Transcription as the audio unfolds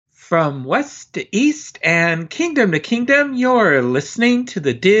From west to east and kingdom to kingdom, you're listening to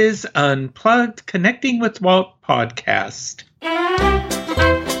the Diz Unplugged Connecting with Walt podcast.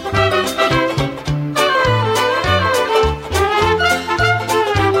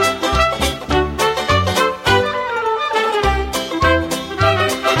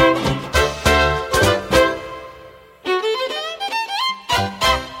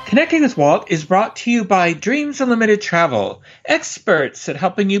 Connecting with Walt is brought to you by Dreams Unlimited Travel, experts at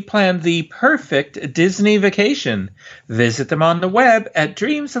helping you plan the perfect Disney vacation. Visit them on the web at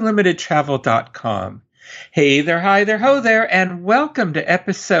dreamsunlimitedtravel.com. Hey there, hi there, ho there, and welcome to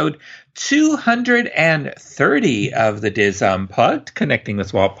episode 230 of the Diz Unplugged, Connecting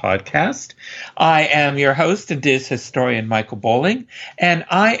with Walt podcast. I am your host and Diz historian, Michael Bowling, and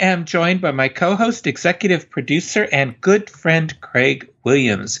I am joined by my co-host, executive producer, and good friend, Craig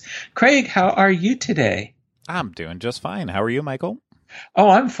Williams. Craig, how are you today? I'm doing just fine. How are you, Michael? Oh,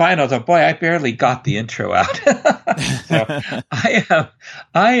 I'm fine. Although, boy, I barely got the intro out. So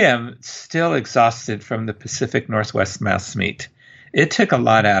I am still exhausted from the Pacific Northwest Mass Meet. It took a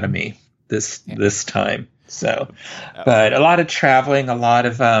lot out of me this time. So, but a lot of traveling, a lot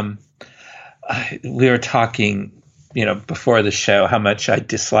of we were talking, before the show, how much I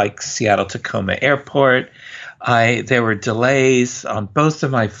dislike Seattle Tacoma Airport. There were delays on both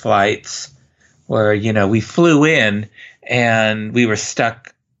of my flights where, we flew in and we were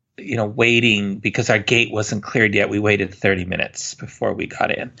stuck, waiting because our gate wasn't cleared yet. We waited 30 minutes before we got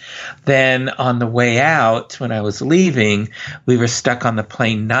in. Then on the way out, when I was leaving, we were stuck on the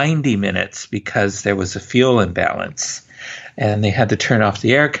plane 90 minutes because there was a fuel imbalance. And they had to turn off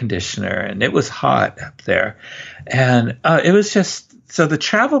the air conditioner, and it was hot up there. And it was just... So the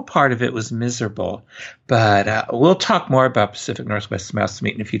travel part of it was miserable, but we'll talk more about Pacific Northwest Mass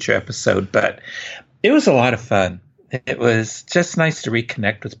Meet in a future episode, but it was a lot of fun. It was just nice to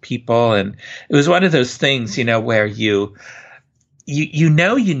reconnect with people, and it was one of those things, where you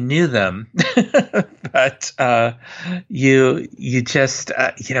knew them, but you just,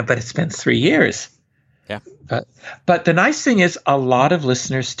 but it's been 3 years. Yeah. But the nice thing is a lot of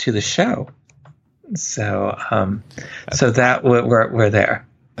listeners to the show. So that we're there.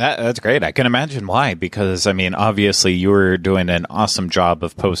 That's great. I can imagine why, because, obviously you were doing an awesome job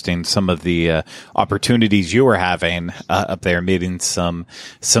of posting some of the opportunities you were having up there, meeting some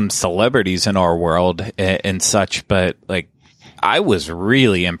celebrities in our world and such. But, I was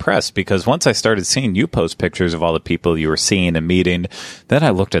really impressed because once I started seeing you post pictures of all the people you were seeing and meeting, then I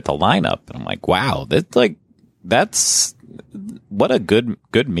looked at the lineup and I'm like, wow, that's what a good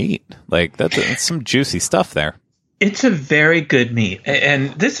meet. That's some juicy stuff there. It's a very good meet.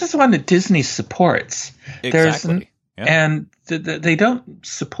 And this is one that Disney supports. Exactly. And they don't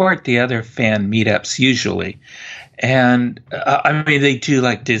support the other fan meetups usually. And they do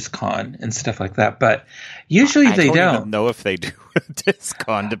like DizCon and stuff like that, but usually they don't. I don't even know if they do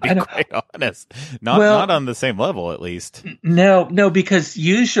DizCon, to be quite honest. Not on the same level, at least. No, because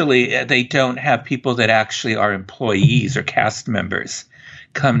usually they don't have people that actually are employees or cast members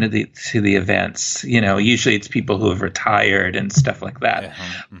come to the events. Usually it's people who have retired and stuff like that. Yeah.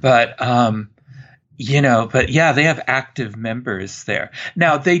 But they have active members there.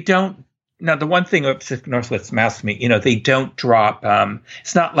 Now they don't. Now, the one thing about Pacific Northwest Mass Meet, they don't drop.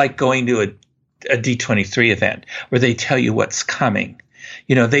 It's not like going to a D23 event where they tell you what's coming.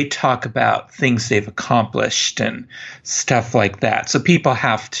 They talk about things they've accomplished and stuff like that. So people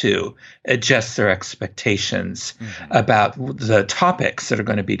have to adjust their expectations about the topics that are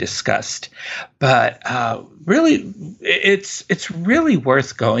going to be discussed. But really, it's really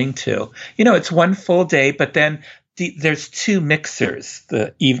worth going to. It's one full day, but then there's two mixers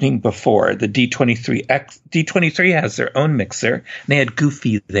the evening before. The D23 has their own mixer, and they had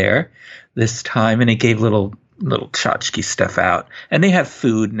Goofy there this time, and they gave little tchotchke stuff out, and they have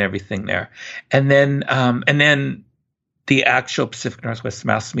food and everything there. And then the actual Pacific Northwest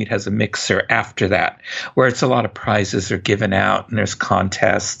Mass Meet has a mixer after that, where it's a lot of prizes are given out, and there's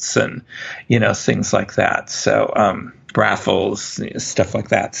contests and things like that. So raffles, stuff like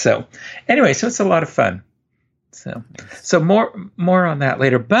that. So anyway, so it's a lot of fun. So more on that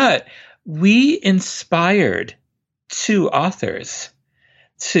later. But we inspired two authors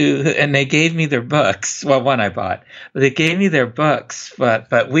and they gave me their books. Well, one I bought, but they gave me their books.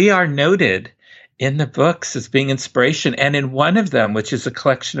 But we are noted in the books as being inspiration. And in one of them, which is a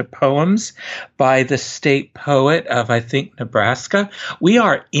collection of poems by the state poet of, I think, Nebraska, we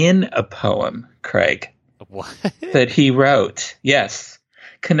are in a poem, Craig. What? That he wrote. Yes.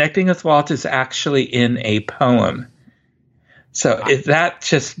 Connecting with Walt is actually in a poem. So that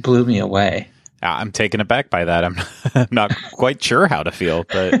just blew me away. I'm taken aback by that. I'm I'm not quite sure how to feel,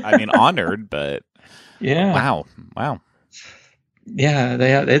 but I mean, honored, but Yeah. wow. Yeah,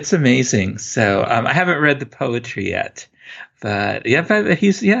 it's amazing. So I haven't read the poetry yet, but it's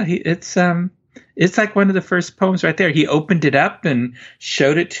like one of the first poems right there. He opened it up and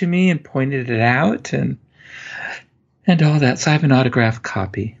showed it to me and pointed it out and all that. So I have an autographed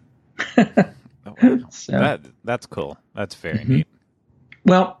copy. Oh, wow. So That's cool. That's very mhm. neat.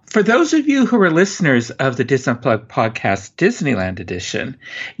 Well, for those of you who are listeners of the Disney Unplugged podcast Disneyland edition,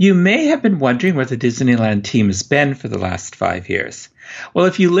 you may have been wondering where the Disneyland team has been for the last 5 years. Well,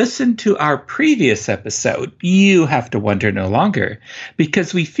 if you listened to our previous episode, you have to wonder no longer,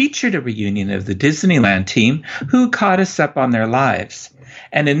 because we featured a reunion of the Disneyland team who caught us up on their lives.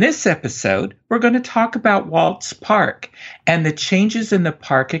 And in this episode, we're going to talk about Walt's Park and the changes in the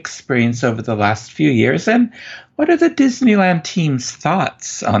park experience over the last few years, and what are the Disneyland team's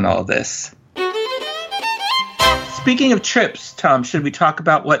thoughts on all this? Speaking of trips, Tom, should we talk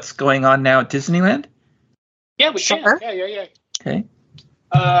about what's going on now at Disneyland? Yeah, we can. Yeah. Okay.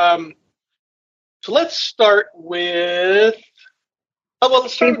 So let's start with.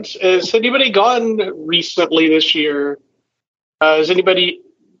 Let's start. Has anybody gone recently this year? Is anybody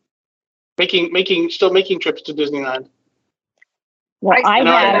still making trips to Disneyland? Well,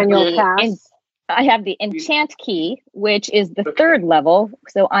 I have the Enchant Key, which is the third level,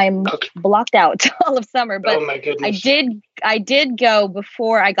 so I'm blocked out all of summer. But oh my goodness. I did go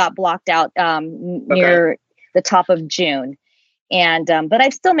before I got blocked out near the top of June, and but I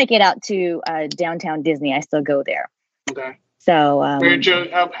still make it out to downtown Disney. I still go there. Okay. So, Joe,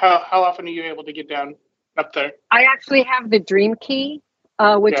 how often are you able to get down up there? I actually have the Dream Key,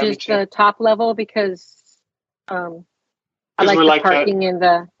 which is the top level because I like the parking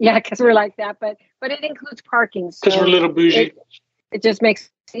because we're like that, but it includes parking. Because we're a little bougie. It just makes,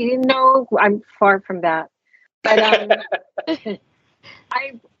 I'm far from that. But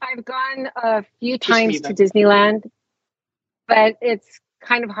I've gone a few times to Disneyland, but it's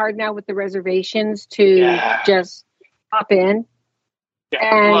kind of hard now with the reservations to just hop in.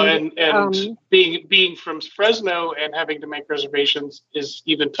 Yeah, and being from Fresno and having to make reservations is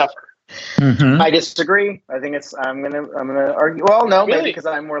even tougher. Mm-hmm. I disagree. I think I'm gonna argue. Well, no, really? Maybe because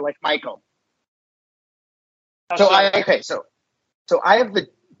I'm more like Michael. So I have the.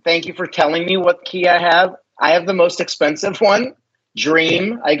 Thank you for telling me what key I have. I have the most expensive one,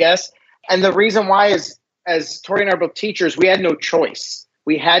 Dream, I guess. And the reason why is, as Tori and I are both teachers, we had no choice.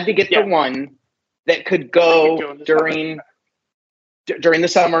 We had to get the one that could go during the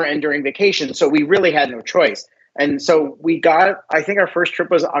summer and during vacation. So we really had no choice. And so we got, I think our first trip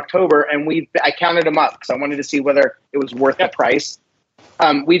was October, and I counted them up because I wanted to see whether it was worth the price.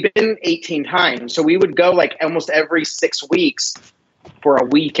 We've been 18 times. So we would go like almost every 6 weeks for a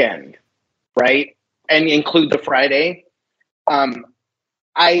weekend, right? And include the Friday.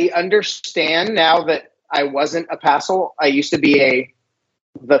 I understand now that I wasn't a passhole. I used to be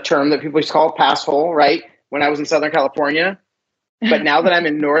the term that people used to call passhole, right? When I was in Southern California. But now that I'm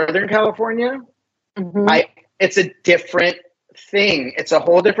in Northern California, it's a different thing. It's a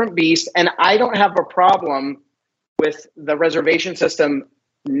whole different beast. And I don't have a problem with the reservation system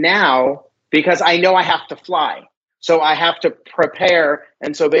now because I know I have to fly. So I have to prepare.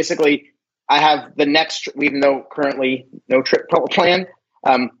 And so basically I have the next, even though currently no trip plan,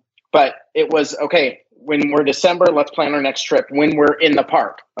 but it was, okay, when we're December, let's plan our next trip. When we're in the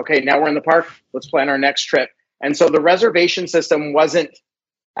park. Okay, now we're in the park, let's plan our next trip. And so the reservation system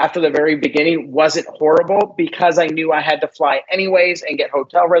after the very beginning, wasn't horrible because I knew I had to fly anyways and get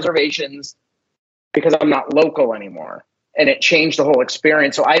hotel reservations because I'm not local anymore. And it changed the whole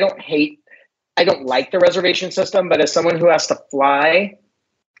experience. So I don't like the reservation system, but as someone who has to fly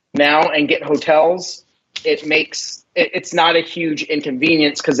now and get hotels, it's not a huge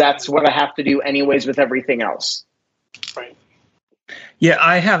inconvenience because that's what I have to do anyways with everything else. Right. Yeah,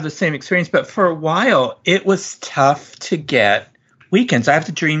 I have the same experience, but for a while it was tough to get weekends. I have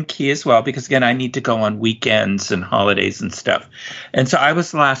the Dream Key as well because, again, I need to go on weekends and holidays and stuff. And so I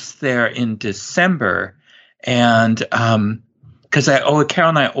was last there in December, and because Carol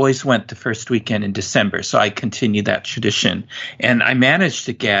and I always went the first weekend in December, so I continued that tradition. And I managed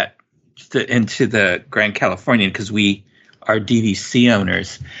to get into the Grand Californian because we are DVC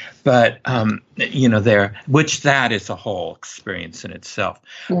owners. But, which that is a whole experience in itself.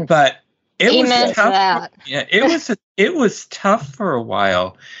 But it was tough. Yeah, it was tough for a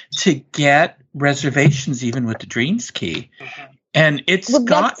while to get reservations, even with the Dreams Key. And that's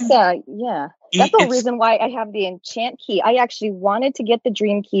the reason why I have the Enchant Key. I actually wanted to get the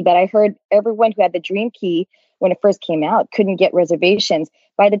Dream Key, but I heard everyone who had the Dream Key when it first came out, couldn't get reservations.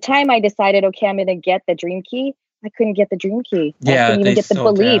 By the time I decided, okay, I'm going to get the Dream Key, I couldn't get the Dream Key. Yeah, I couldn't even get the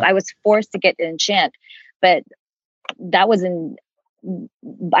Believe. out. I was forced to get the Enchant. But that was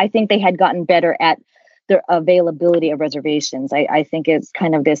I think they had gotten better at the availability of reservations. I think it's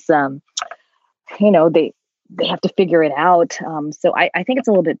kind of this, they have to figure it out. So I think it's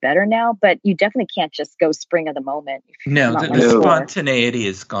a little bit better now, but you definitely can't just go spring of the moment. No, the spontaneity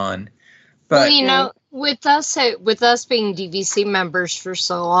is gone. But with us being DVC members for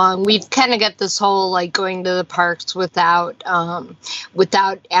so long, we've kind of got this whole like going to the parks without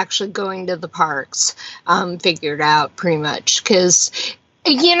actually going to the parks figured out pretty much, because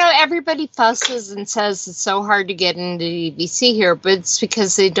everybody fusses and says it's so hard to get into DVC here, but it's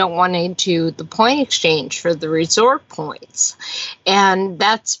because they don't want to do the point exchange for the resort points. And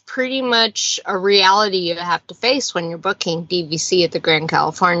that's pretty much a reality you have to face when you're booking DVC at the Grand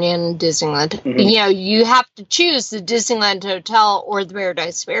California and Disneyland. Mm-hmm. You have to choose the Disneyland Hotel or the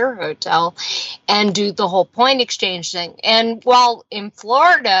Paradise Fair Hotel and do the whole point exchange thing. And while in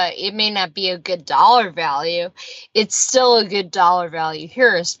Florida, it may not be a good dollar value, it's still a good dollar value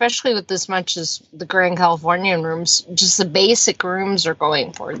here, especially with as much as the Grand Californian rooms, just the basic rooms are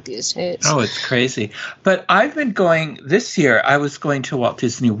going for these days. Oh, it's crazy. But I've been going this year. I was going to Walt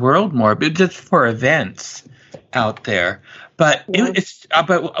Disney World more, but just for events out there. But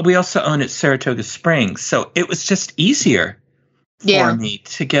but we also own at Saratoga Springs, so it was just easier for me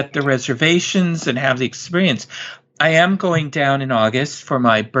to get the reservations and have the experience. I am going down in August for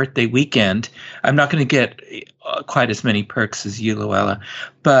my birthday weekend. I'm not going to get quite as many perks as you, Luella,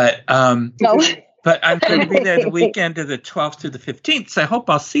 but but I'm going to be there the weekend of the 12th through the 15th. So I hope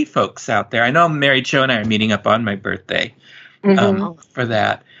I'll see folks out there. I know Mary Jo and I are meeting up on my birthday for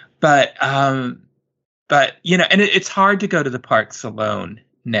that. But and it's hard to go to the parks alone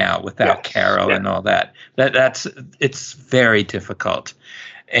now without Carol and all that. It's very difficult,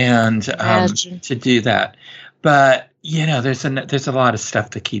 and to do that. But there's a lot of stuff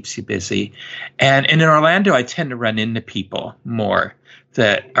that keeps you busy, and in Orlando, I tend to run into people more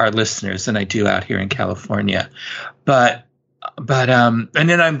that are listeners than I do out here in California. But and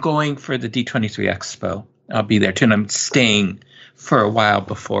then I'm going for the D23 Expo. I'll be there too, and I'm staying for a while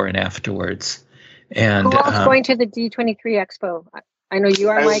before and afterwards. And who else going to the D23 Expo? I know you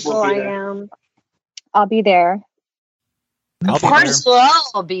are, Michael. I am. I'll be there. Of course,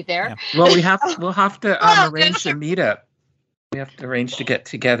 we'll be there. Yeah. Well, we'll have to arrange a meetup. We have to arrange to get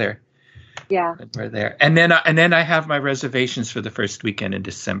together. Yeah, we're there, and then I have my reservations for the first weekend in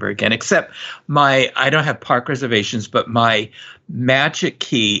December again. Except I don't have park reservations, but my Magic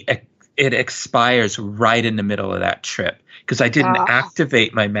Key it expires right in the middle of that trip because I didn't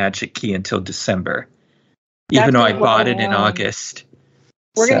activate my Magic Key until December, even though I bought it in August.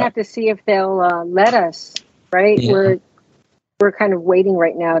 We're gonna have to see if they'll let us. Right, we're kind of waiting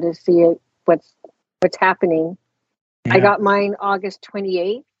right now to see what's happening. Yeah. I got mine August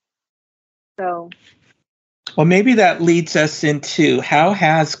 28th. So, well, maybe that leads us into how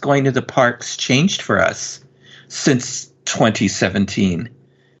has going to the parks changed for us since 2017?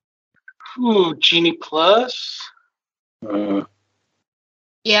 Ooh, Genie Plus.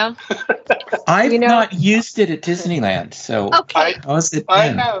 Yeah. I've not used it at Disneyland, so okay. How's it been? I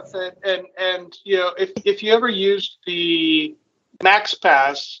have, and if you ever used the Max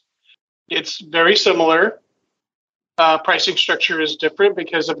Pass, it's very similar. Pricing structure is different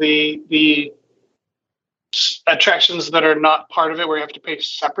because of the attractions that are not part of it, where you have to pay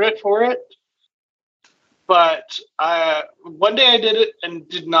separate for it. But one day I did it and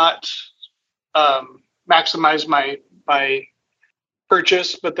did not maximize my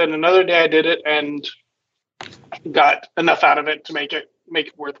purchase, but then another day I did it and got enough out of it to make it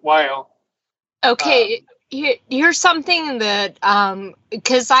worthwhile. Okay. Here's something that,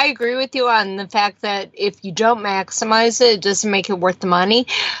 because I agree with you on the fact that if you don't maximize it, it doesn't make it worth the money.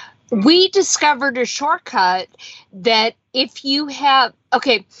 We discovered a shortcut that if you're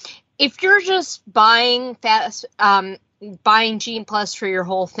just buying Gene Plus for your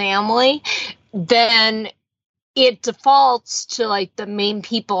whole family, then it defaults to like the main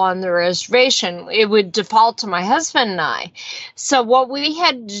people on the reservation. It would default to my husband and I. So what we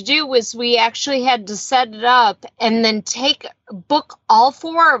had to do was we actually had to set it up and then book all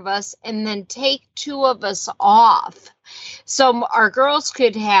four of us and then take two of us off. So our girls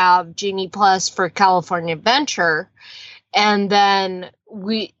could have Genie Plus for California Adventure. And then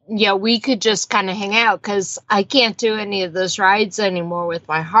we could just kind of hang out because I can't do any of those rides anymore with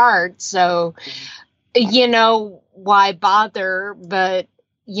my heart. So, why bother? But,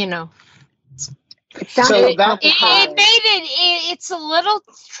 It sounds So It, that- it made it's a little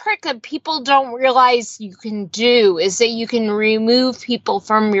trick that people don't realize you can do is that you can remove people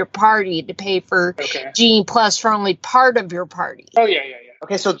from your party to pay for Okay. Genie Plus for only part of your party. Oh yeah.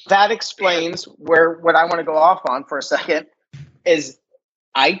 Okay, so that explains what I want to go off on for a second is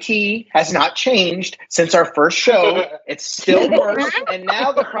IT has not changed since our first show. It's still worse, and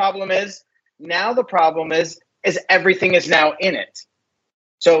now the problem is everything is now in it.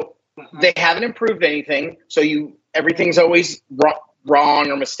 So they haven't improved anything. So everything's always wrong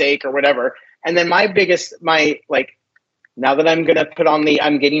or mistake or whatever. And then now that I'm gonna put on the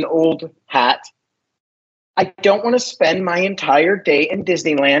I'm getting old hat. I don't want to spend my entire day in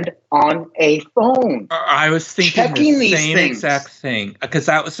Disneyland on a phone. I was thinking Checking the these same things. exact thing because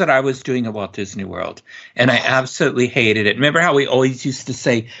that was what I was doing at Walt Disney World, and I absolutely hated it. Remember how we always used to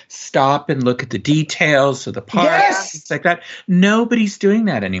say, "Stop and look at the details of the park," Yes! things like that. Nobody's doing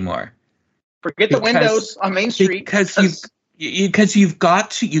that anymore. Forget the windows on Main Street. Because you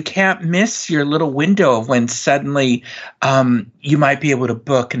can't miss your little window of when suddenly you might be able to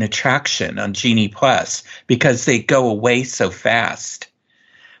book an attraction on Genie Plus because they go away so fast.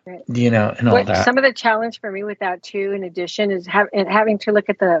 Right. And all that. Some of the challenge for me with that too, in addition, is having to look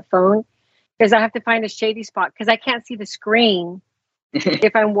at the phone, is I have to find a shady spot because I can't see the screen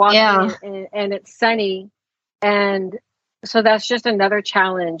if I'm walking and it's sunny, and so that's just another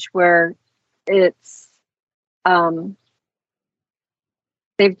challenge where it's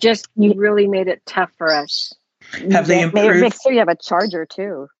they've just really made it tough for us. Have they improved? Make sure you have a charger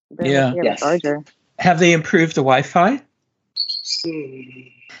too. Yeah. You have a charger. Have they improved the Wi-Fi?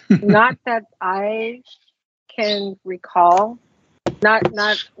 Not that I can recall.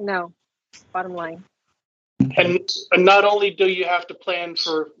 No. Bottom line. And not only do you have to plan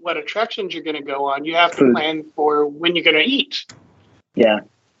for what attractions you're going to go on, you have to plan for when you're going to eat. Yeah.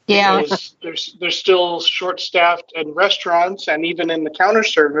 Yeah. There's still short-staffed in restaurants and even in the counter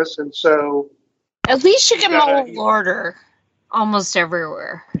service, and so At least you can mobile order almost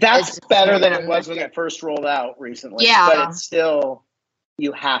everywhere. That's better than it was when it first rolled out recently. Yeah. But it's still,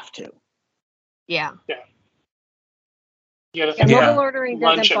 you have to. Yeah. you gotta And think mobile about ordering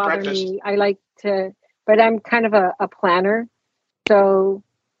lunch doesn't and bother breakfast. me. I like to, but I'm kind of a planner. So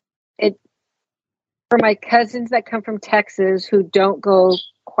for my cousins that come from Texas who don't go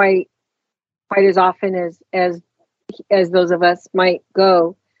quite as often as those of us might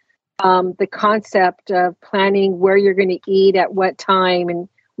go, the concept of planning where you're going to eat at what time and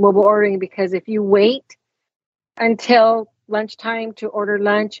mobile ordering, because if you wait until lunchtime to order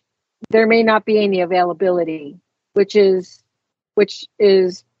lunch, there may not be any availability, which is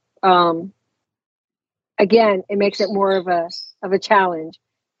again, it makes it more of a challenge.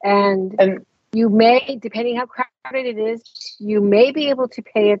 And you may, depending how crowded it is, you may be able to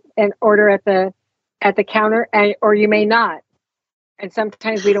pay it and order at the counter, or you may not. And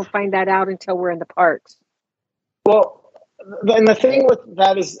sometimes we don't find that out until we're in the parks. Well, and the thing with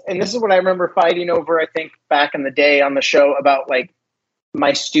that is, and this is what I remember fighting over, I think, back in the day on the show about like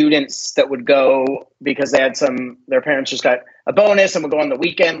my students that would go because they had their parents just got a bonus and would go on the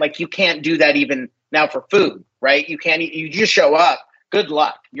weekend. Like, you can't do that even now for food, right? You can't, you just show up. Good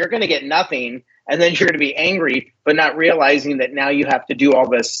luck. You're going to get nothing. And then you're going to be angry, but not realizing that now you have to do all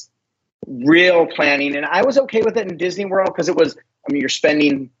this real planning. And I was okay with it in Disney World because it was, you're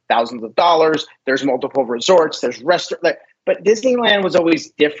spending thousands of dollars. There's multiple resorts. There's restaurants. But Disneyland was always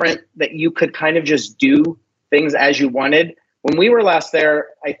different, that you could kind of just do things as you wanted. When we were last there,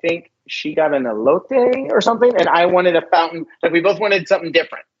 I think she got an elote or something, and I wanted a fountain. Like, we both wanted something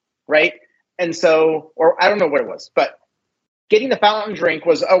different, right? And so, or I don't know what it was, but getting the fountain drink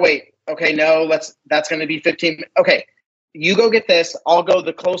was, oh, wait, okay, no, that's going to be 15. Okay, you go get this. I'll go.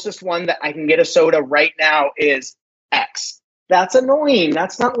 The closest one that I can get a soda right now is X. That's annoying.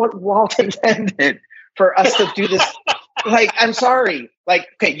 That's not what Walt intended for us to do this. Like, I'm sorry. Like,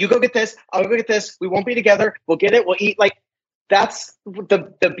 okay, you go get this. I'll go get this. We won't be together. We'll get it. We'll eat. Like, that's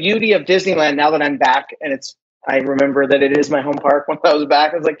the beauty of Disneyland now that I'm back. And I remember that it is my home park. When I was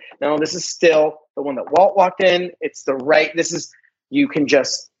back, I was like, no, this is still the one that Walt walked in. It's I want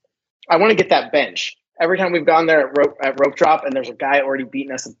to get that bench. Every time we've gone there at rope drop and there's a guy already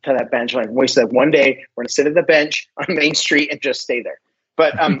beating us to that bench, like, we said one day we're going to sit at the bench on Main Street and just stay there.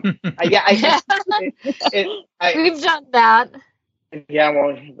 But We've done that. Yeah,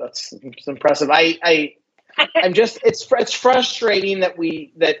 well, that's impressive. I'm just, it's frustrating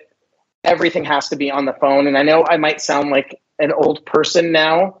that everything has to be on the phone. And I know I might sound like an old person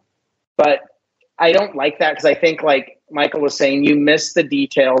now, but I don't like that, because I think, like Michael was saying, you miss the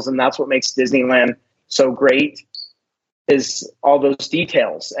details, and that's what makes Disneyland so great, is all those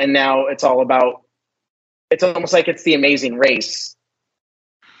details. And now it's all about it's almost like it's the Amazing Race.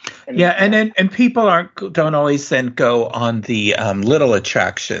 And people don't always then go on the little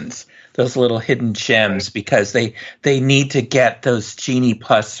attractions, those little hidden gems, because they need to get those Genie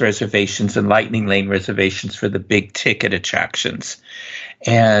Plus reservations and Lightning Lane reservations for the big ticket attractions,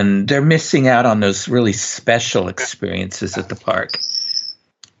 and they're missing out on those really special experiences at the park.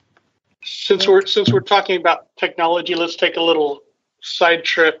 Since we're talking about technology, let's take a little side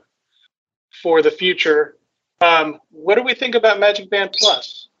trip for the future. What do we think about Magic Band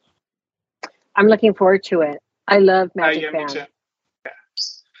Plus? I'm looking forward to it. I love Magic Band. Me too. Yeah.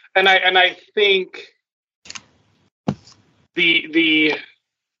 And I think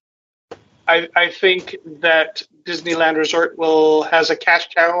I think that Disneyland Resort has a cash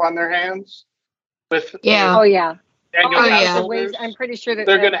cow on their hands with annual pass holders. I'm pretty sure that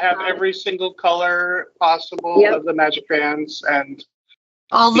they're going to have every single color possible of the Magic Bands and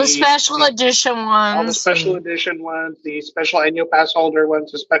all the special edition ones. All the special edition ones, the special annual pass holder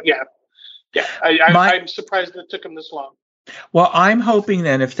ones. I'm surprised it took them this long. Well, I'm hoping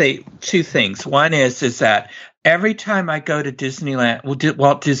then two things. One is that every time I go to Disneyland,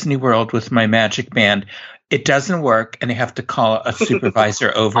 Walt Disney World with my Magic Band, it doesn't work, and I have to call a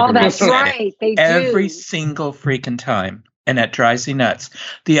supervisor over to that's reset right. They every do. single freaking time, and that drives me nuts.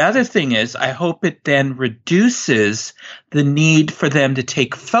 The other thing is, I hope it then reduces the need for them to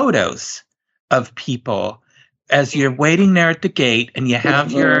take photos of people as you're waiting there at the gate, and you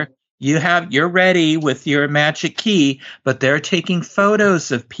have you're ready with your magic key, but they're taking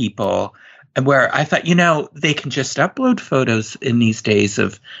photos of people. And where I thought, they can just upload photos in these days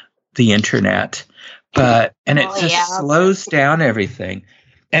of the internet, and it just slows down everything.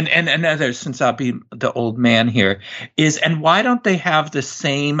 And another, since I'll be the old man here, and why don't they have the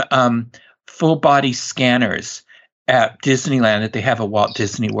same full body scanners at Disneyland that they have at Walt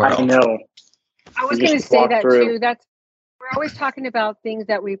Disney World? I know. I was going to say that too. We're always talking about things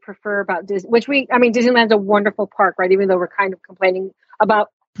that we prefer about Disney, Disneyland's a wonderful park, right? Even though we're kind of complaining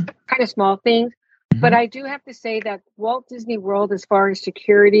about kind of small things. Mm-hmm. But I do have to say that Walt Disney World, as far as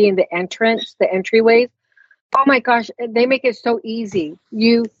security and the entryways, oh my gosh, they make it so easy.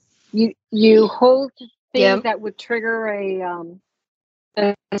 You hold things that would trigger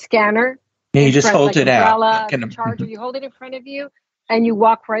a scanner. Yeah, you just hold it out. Charger, you hold it in front of you and you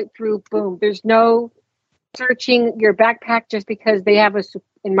walk right through. Boom. There's no searching your backpack just because they have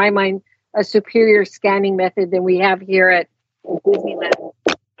in my mind, a superior scanning method than we have here at Disneyland.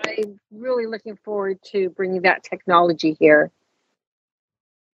 I'm really looking forward to bringing that technology here.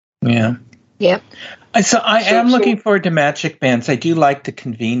 Yeah. Yep. So I am looking forward to Magic Bands. I do like the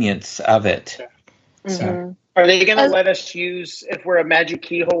convenience of it. Mm-hmm. So. Are they going to let us use, if we're a Magic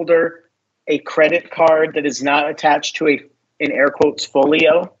Key holder, a credit card that is not attached to in air quotes,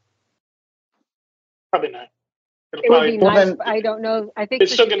 folio? Probably not. It would be nice. I don't know. I think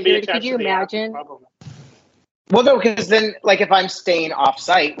it's still going to be attached. Could you imagine? Well, no, because then, if I'm staying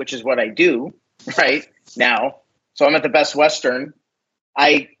off-site, which is what I do right now, so I'm at the Best Western,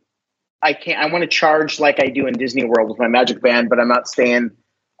 I want to charge like I do in Disney World with my Magic Band, but I'm not staying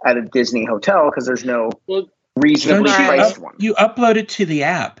at a Disney hotel because there's no reasonably priced one. You upload it to the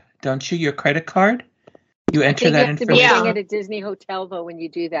app, don't you? Your credit card? You enter that information. You have to be staying at a Disney hotel, though, when you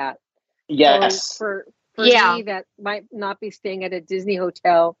do that. Yes. So for me, that might not be staying at a Disney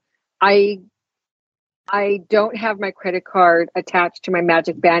hotel, I don't have my credit card attached to my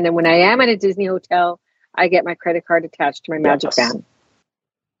Magic Band. And when I am at a Disney hotel, I get my credit card attached to my Magic Band.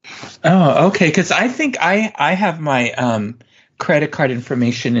 Oh, okay. Because I think I have my credit card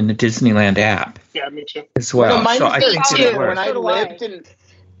information in the Disneyland app. Yeah, me too. As well. Mine so I think it works.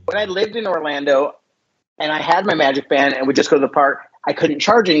 When I lived in Orlando and I had my Magic Band and would just go to the park, I couldn't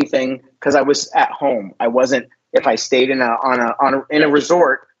charge anything because I was at home. I wasn't. If I stayed in a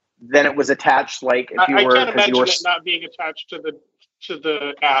resort, then it was attached. Like if you were, I can't imagine it not being attached to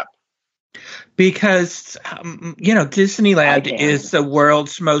the app. Because Disneyland is the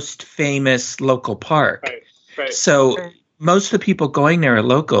world's most famous local park. Right. So most of the people going there are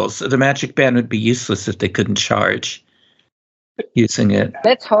locals. The Magic Band would be useless if they couldn't charge using it.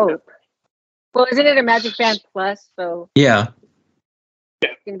 Let's hope. Well, isn't it a Magic Band Plus? So yeah.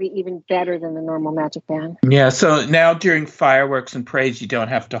 It's going to be even better than the normal Magic Band. Yeah, so now during fireworks and parades, you don't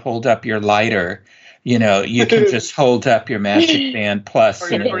have to hold up your lighter. You can just hold up your Magic Band Plus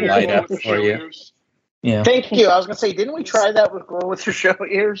and it'll light up for you. Yeah. Thank you. I was going to say, didn't we try that with Glow with Your Show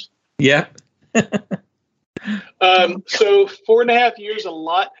Ears? Yeah. So 4.5 years, a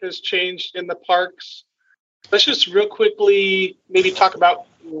lot has changed in the parks. Let's just real quickly maybe talk about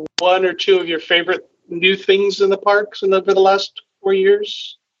one or two of your favorite new things in the parks over the last 4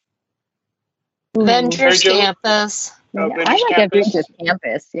 years. Avengers Joe? Campus. Oh, Yeah, I Avengers like Campus. Avengers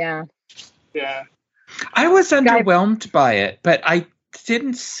Campus. Yeah. Yeah. I was underwhelmed by it, but I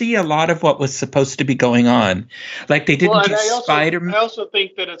didn't see a lot of what was supposed to be going on. Like they didn't Well, do and I Spider. also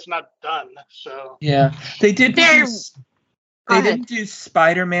think that it's not done. So Yeah, they didn't. There- Do, Go they ahead. didn't do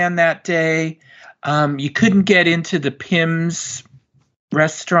Spider-Man that day. You couldn't get into the Pim's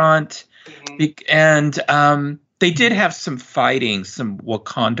restaurant, and they did have some fighting, some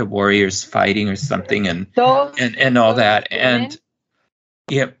Wakanda warriors fighting or something, and all that, and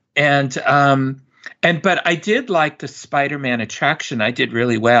yep, and but I did like the Spider-Man attraction. I did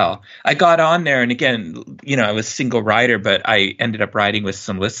really well. I got on there, and again, I was single rider, but I ended up riding with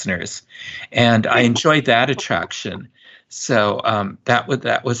some listeners, and I enjoyed that attraction. So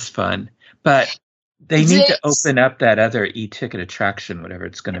that was fun. But they need to open up that other e-ticket attraction, whatever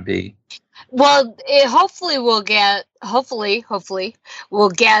it's going to be. Well, hopefully we'll get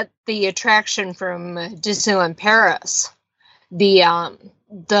the attraction from Disneyland Paris. The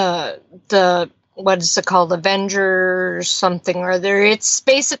what is it called? Avengers something or other. It's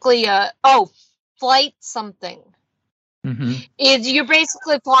basically flight something. Mm-hmm. You're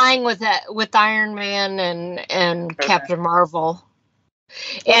basically flying with Iron Man and Captain Marvel,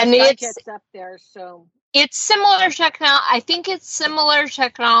 and it's up there. So it's similar technology. I think it's similar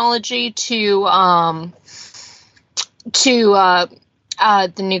technology to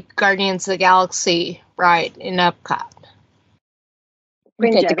the new Guardians of the Galaxy ride in Epcot.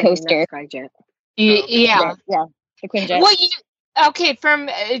 Quinjet, the coaster. Yeah. The Quinjet. Well, okay, from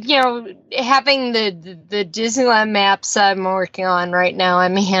having the Disneyland maps I'm working on right now,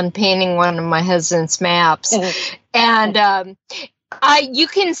 I'm hand painting one of my husband's maps, and you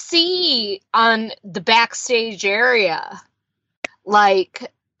can see on the backstage area,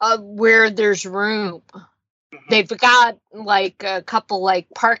 like where there's room. They've got like a couple like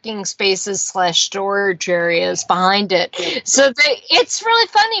parking spaces / storage areas behind it. So it's really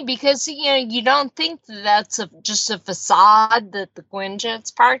funny because, you don't think that that's just a facade that the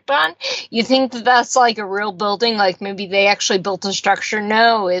Quinjet's parked on. You think that that's like a real building, like maybe they actually built a structure.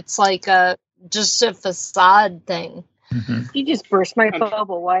 No, it's like just a facade thing. Mm-hmm. You just burst my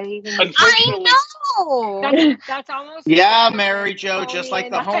bubble. Why even? I know. That's almost. Yeah, Mary Jo, just like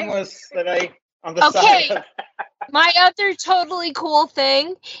the homeless that I on the side. My other totally cool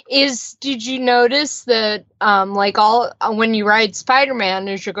thing is, did you notice that, when you ride Spider-Man,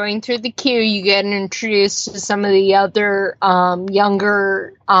 as you're going through the queue, you get introduced to some of the other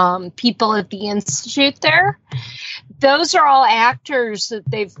younger people at the Institute there? Those are all actors that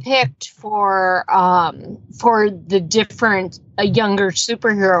they've picked for the different younger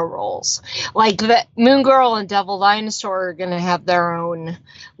superhero roles. Like the Moon Girl and Devil Dinosaur are going to have their own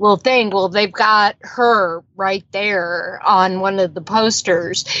little thing. Well, they've got her right there on one of the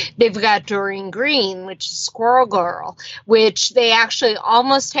posters. They've got Doreen Green, which is Squirrel Girl, which they actually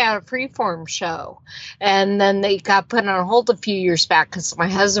almost had a freeform show. And then they got put on hold a few years back because my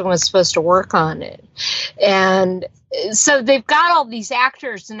husband was supposed to work on it. And so they've got all these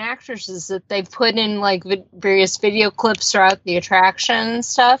actors and actresses that they've put in like various video clips throughout the attraction and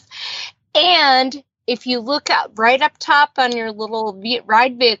stuff. And if you look out right up top on your little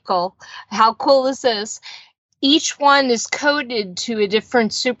ride vehicle, how cool is this? Each one is coded to a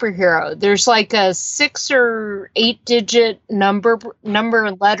different superhero. There's like a 6 or 8 digit number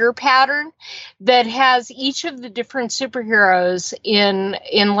and letter pattern that has each of the different superheroes in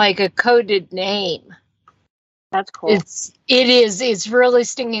like a coded name. That's cool. It's really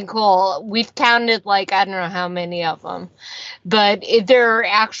stinking cool. We've counted like, I don't know how many of them, but there are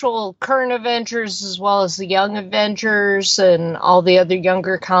actual current Avengers as well as the young Avengers and all the other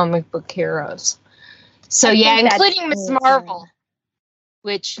younger comic book heroes. So yeah, including Ms. Marvel,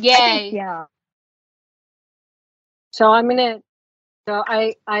 which yay. Yeah. So I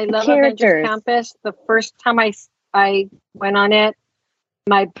love Avengers Campus. The first time I went on it,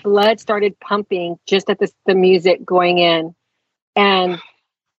 my blood started pumping just at the music going in, and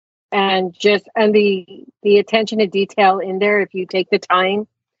the attention to detail in there. If you take the time,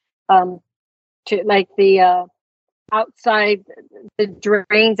 to like the outside, the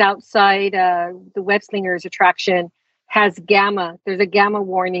drains outside the Web Slingers attraction has gamma. There's a gamma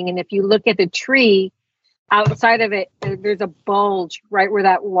warning, and if you look at the tree outside of it, there's a bulge right where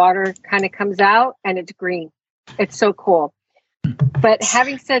that water kind of comes out, and it's green. It's so cool. But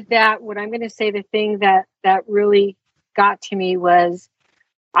having said that, what I'm going to say, the thing that really got to me was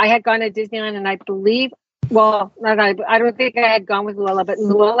I had gone to Disneyland, and I believe, I don't think I had gone with Luella, but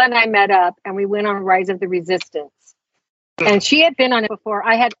Luella and I met up, and we went on Rise of the Resistance. And she had been on it before.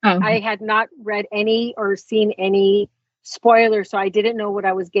 I had not read any or seen any spoilers, so I didn't know what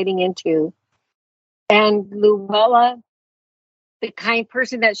I was getting into. And Luella, the kind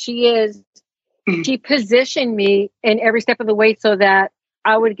person that she is, she positioned me in every step of the way so that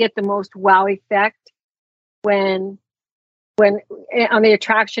I would get the most wow effect when on the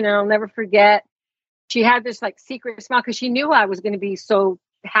attraction. And I'll never forget, she had this like secret smile because she knew I was going to be so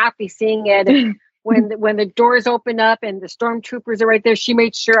happy seeing it. And when the doors open up and the stormtroopers are right there, she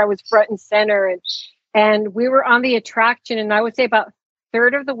made sure I was front and center. And we were on the attraction, and I would say about a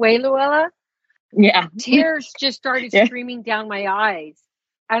third of the way, Luella, tears just started streaming down my eyes.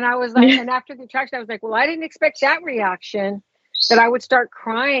 And I was like, and after the attraction, I was like, well, I didn't expect that reaction, that I would start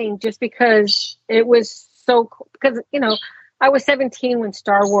crying just because it was so, because, I was 17 when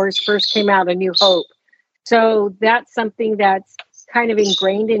Star Wars first came out, A New Hope. So that's something that's kind of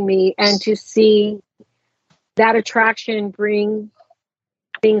ingrained in me. And to see that attraction bring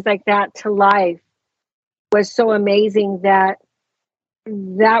things like that to life was so amazing that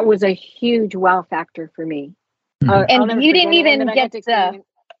was a huge wow factor for me. And you didn't even get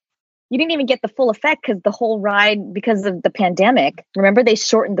you didn't even get the full effect because the whole ride, because of the pandemic, remember they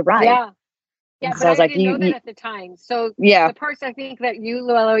shortened the ride. Yeah, so but I didn't know that at the time. So the parts I think that you,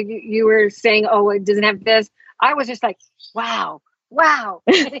 Luella, you were saying, oh, it doesn't have this. I was just like, wow.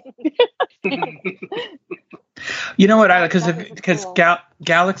 You know what, because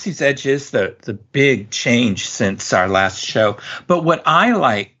Galaxy's Edge is the big change since our last show. But what I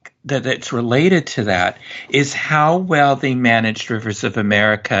like that's related to that is how well they managed Rivers of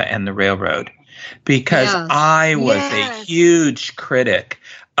America and the railroad. Because I was a huge critic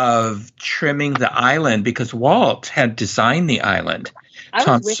of trimming the island, because Walt had designed the island,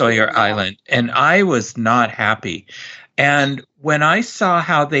 Tom Sawyer Island, and I was not happy. And when I saw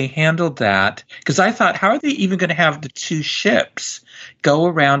how they handled that, because I thought, how are they even going to have the two ships go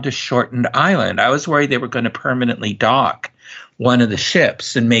around a shortened island? I was worried they were going to permanently dock one of the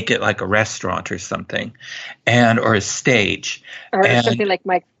ships and make it like a restaurant or something, or a stage. Or something like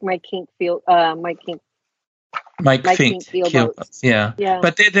Mike Fink. Yeah.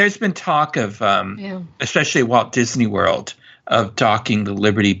 But there's been talk of, especially Walt Disney World, of docking the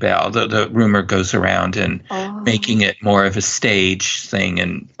Liberty Bell. The rumor goes around and making it more of a stage thing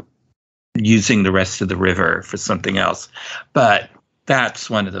and using the rest of the river for something else. But that's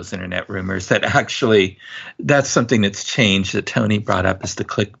one of those internet rumors that actually, that's something that's changed that Tony brought up as the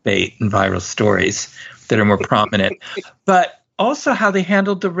clickbait and viral stories that are more prominent. But also how they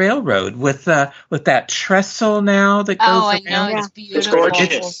handled the railroad with that trestle now that goes around. Oh, I know, it's beautiful.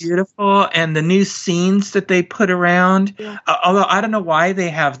 It's beautiful. And the new scenes that they put around. Yeah. Although I don't know why they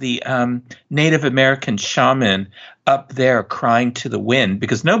have the Native American shaman up there crying to the wind,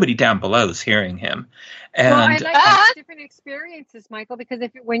 because nobody down below is hearing him. And I like different experiences, Michael, because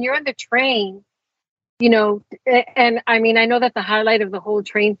when you're on the train, and I mean, I know that the highlight of the whole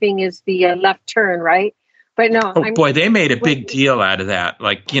train thing is the left turn, right? But no. Boy, they made a big deal out of that.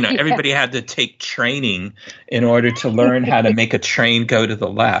 Like, everybody had to take training in order to learn how to make a train go to the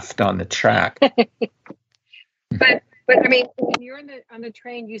left on the track. But I mean, when you're on the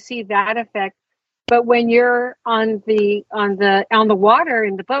train, you see that effect. But when you're on the water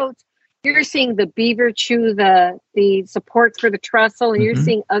in the boats, you're seeing the beaver chew the supports for the trestle, and you're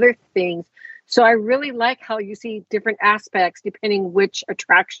seeing other things. So I really like how you see different aspects depending which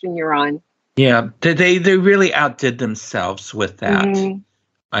attraction you're on. Yeah, they really outdid themselves with that,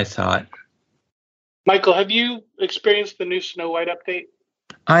 I thought. Michael, have you experienced the new Snow White update?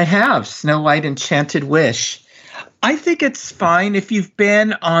 I have, Snow White Enchanted Wish. I think it's fine if you've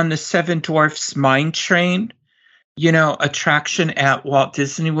been on the Seven Dwarfs Mine Train, attraction at Walt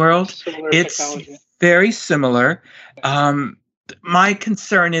Disney World. It's technology. Very similar. My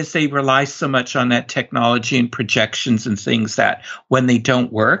concern is they rely so much on that technology and projections and things that when they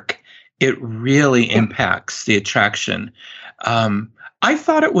don't work, it really impacts the attraction. I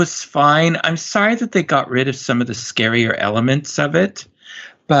thought it was fine. I'm sorry that they got rid of some of the scarier elements of it.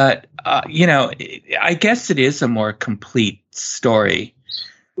 But, I guess it is a more complete story.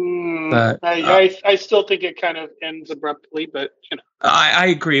 But I still think it kind of ends abruptly, but, I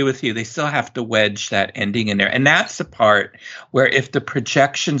agree with you. They still have to wedge that ending in there. And that's the part where if the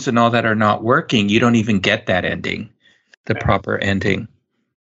projections and all that are not working, you don't even get that ending, the proper ending.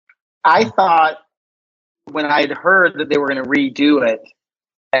 I thought when I'd heard that they were going to redo it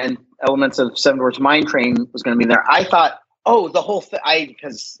and elements of Seven Dwarfs Mine Train was going to be there, I thought, the whole thing,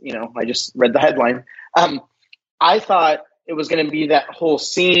 because, I just read the headline. I thought it was going to be that whole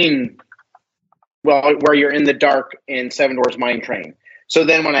scene, where you're in the dark in Seven Dwarfs Mine Train. So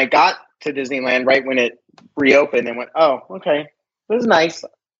then when I got to Disneyland, right when it reopened, and went, oh, okay, this is nice.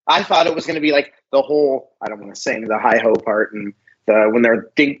 I thought it was going to be like the whole, I don't want to sing the hi-ho part and when they're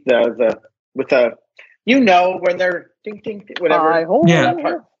with the when they're ding ding, ding whatever.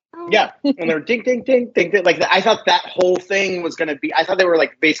 Yeah. Yeah, when they're ding ding ding ding ding. Like I thought that whole thing was going to be. I thought they were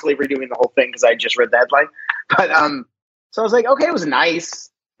like basically redoing the whole thing because I just read the headline. But so I was like, okay, it was nice,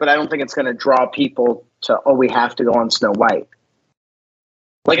 but I don't think it's going to draw people to. Oh, we have to go on Snow White.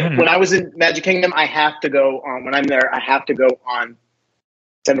 Like when I was in Magic Kingdom, I have to go on. When I'm there, I have to go on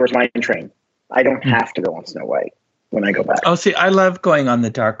Centaur's Mine Train. I don't have to go on Snow White when I go back. Oh, see, I love going on the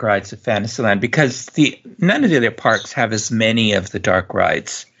dark rides at Fantasyland because none of the other parks have as many of the dark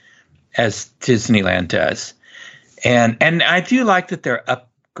rides as Disneyland does. And I do like that they're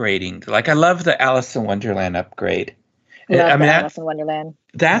upgrading. Like I love the Alice in Wonderland upgrade. Alice in Wonderland.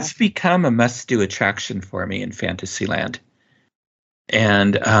 That's become a must-do attraction for me in Fantasyland.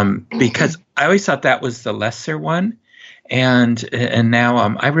 And because I always thought that was the lesser one. And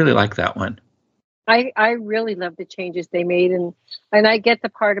now I really like that one. I really love the changes they made, and I get the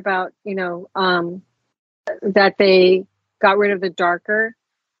part about that they got rid of the darker,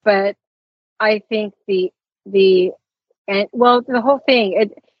 but I think the whole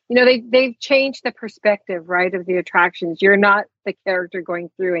thing they've changed the perspective, right, of the attractions. You're not the character going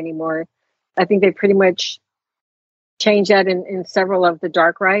through anymore. I think they pretty much changed that in several of the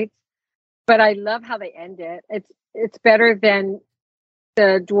dark rides, but I love how they end it. It's better than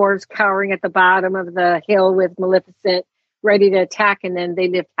the dwarves cowering at the bottom of the hill with Maleficent ready to attack, and then they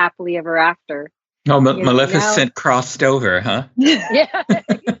lived happily ever after. Oh, Maleficent crossed over, huh? Yeah,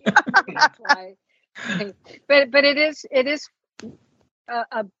 that's why. But it is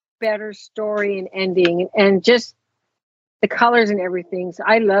a better story and ending, and just the colors and everything. So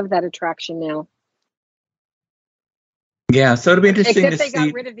I love that attraction now. Yeah, so it'll be interesting Except to see. They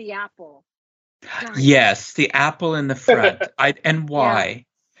got rid of the apple. Darn. Yes, the apple in the front. And why? Yeah.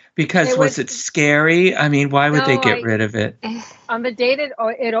 Because was it scary? I mean, why would they get rid of it? On the day that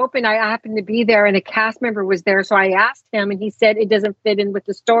it opened, I happened to be there, and a cast member was there. So I asked him, and he said it doesn't fit in with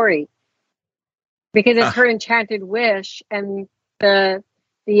the story because it's her enchanted wish and the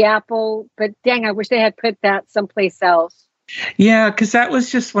apple. But dang, I wish they had put that someplace else. Yeah, because that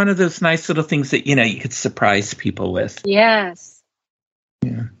was just one of those nice little things that you could surprise people with. Yes.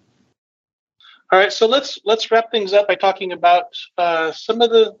 Yeah. All right, so let's wrap things up by talking about some of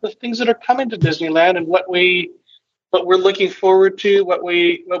the things that are coming to Disneyland and what we're looking forward to, what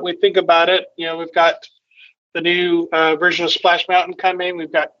we think about it. We've got the new version of Splash Mountain coming.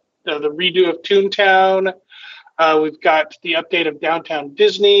 We've got the redo of Toontown. We've got the update of Downtown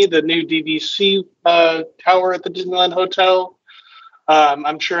Disney, the new DVC tower at the Disneyland Hotel.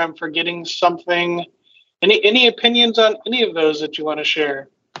 I'm sure I'm forgetting something. Any opinions on any of those that you want to share?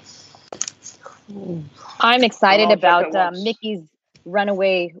 I'm excited about Mickey's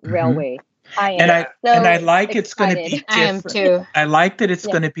Runaway Railway. I like it's going to be different. I am too. I like that it's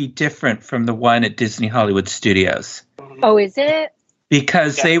going to be different from the one at Disney Hollywood Studios. Oh, is it?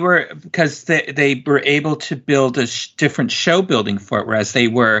 Because they were able to build a different show building for it, whereas they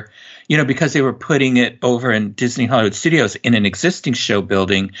were, because they were putting it over in Disney Hollywood Studios in an existing show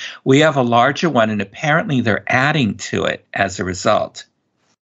building. We have a larger one, and apparently they're adding to it as a result.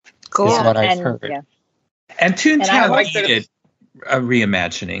 Cool. Is what I've heard. Yeah. And Toontown needed a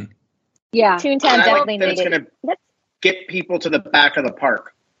reimagining. Yeah, Toontown definitely needed. It's going to get people to the back of the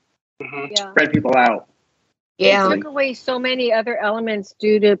park. Mm-hmm. Yeah. Spread people out. Yeah, it took away so many other elements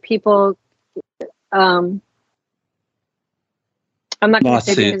due to people. I'm not going to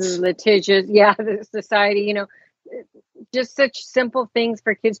say because of litigious. Yeah, the society. Just such simple things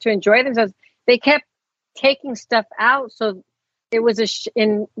for kids to enjoy themselves. They kept taking stuff out, so it was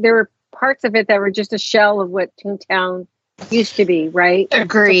there were parts of it that were just a shell of what Toontown used to be, right?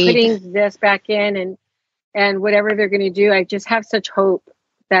 Agreed. So putting this back in and whatever they're going to do, I just have such hope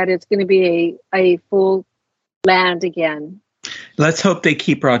that it's going to be a full land again. Let's hope they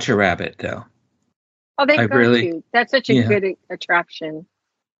keep Roger Rabbit, though. Oh, they've got to. That's such a good attraction.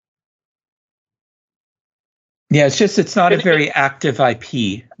 Yeah, it's not a very active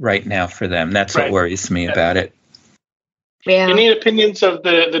IP right now for them. That's what worries me about it. Yeah. Any opinions of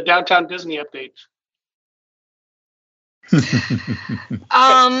the Downtown Disney update?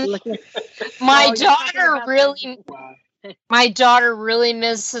 My daughter really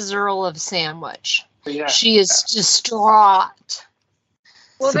misses Earl of Sandwich. Yeah. She is distraught.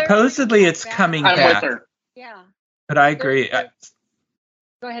 Well, supposedly it's coming back. Yeah. But I agree.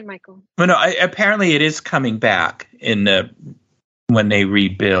 Go ahead, Michael. Well, no, apparently it is coming back when they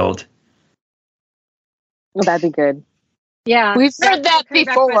rebuild. Well, that'd be good. Yeah, we've heard that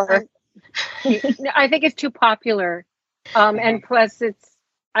before. I think it's too popular, and plus,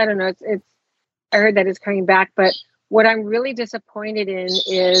 I don't know. It's. I heard that it's coming back, but what I'm really disappointed in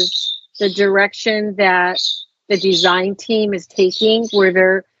is the direction that the design team is taking, where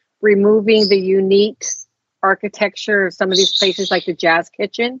they're removing the unique architecture of some of these places like the Jazz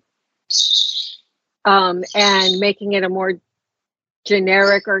Kitchen, and making it a more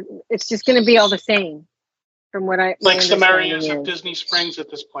generic, or it's just going to be all the same from what I like some areas is. of Disney Springs at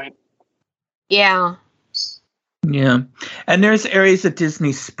this point. Yeah. Yeah. And there's areas of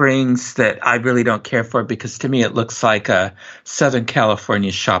Disney Springs that I really don't care for because to me it looks like a Southern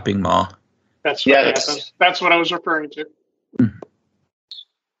California shopping mall. That's what happens. That's what I was referring to.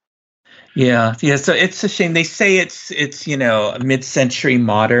 Yeah. Yeah. So it's a shame. They say it's mid-century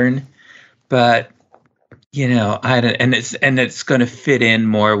modern, but I don't, and it's going to fit in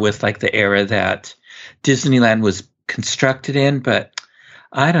more with like the era that Disneyland was constructed in, but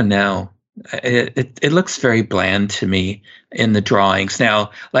I don't know. It looks very bland to me in the drawings.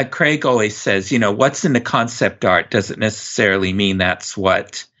 Now, like Craig always says, what's in the concept art doesn't necessarily mean that's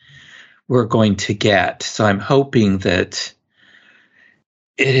what we're going to get. So I'm hoping that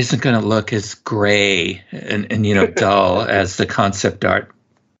it isn't going to look as gray and dull as the concept art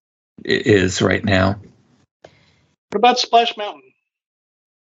is right now. What about Splash Mountain?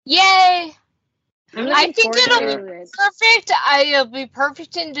 Yay! I think it'll be it. perfect. It'll be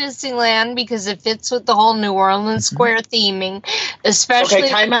perfect in Disneyland because it fits with the whole New Orleans Square theming, especially. Okay,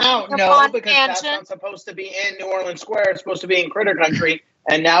 time out. No, Haunted because Mansion. that's not supposed to be in New Orleans Square. It's supposed to be in Critter Country,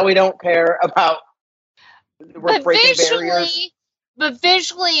 and now we don't care about. We're breaking barriers. But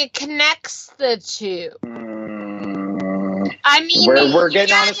visually, it connects the two. I mean, we're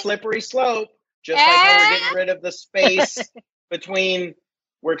getting on a slippery slope, just like how we're getting rid of the space between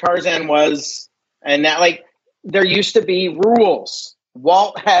where Tarzan was. And now, like, there used to be rules.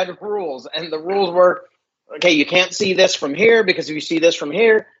 Walt had rules, and the rules were, okay, you can't see this from here because if you see this from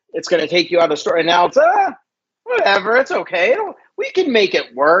here, it's going to take you out of the story. And now it's, whatever, it's okay. We can make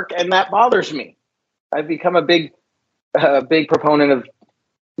it work, and that bothers me. I've become a big proponent of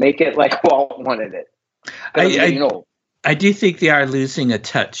make it like Walt wanted it. I do think they are losing a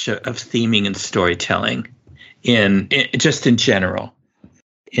touch of theming and storytelling in general.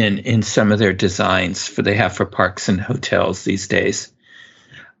 In some of their designs they have for parks and hotels these days.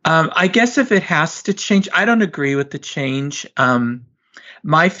 I guess if it has to change, I don't agree with the change.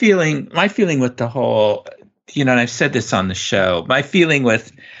 My feeling with the whole, and I've said this on the show, my feeling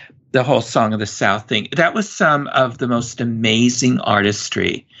with the whole Song of the South thing, that was some of the most amazing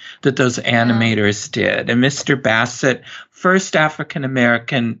artistry that those animators did. And Mr. Bassett, first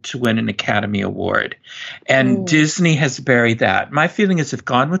African-American to win an Academy Award. And Disney has buried that. My feeling is if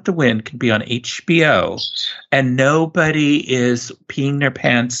Gone with the Wind can be on HBO and nobody is peeing their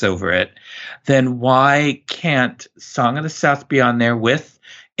pants over it, then why can't Song of the South be on there with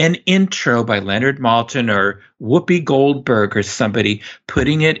an intro by Leonard Maltin or Whoopi Goldberg or somebody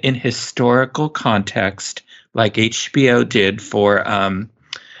putting it in historical context like HBO did for Gone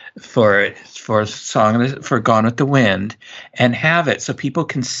with the Wind, and have it so people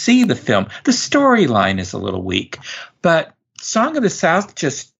can see the film. The storyline is a little weak, but Song of the South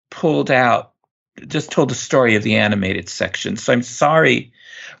just told the story of the animated section. So I'm sorry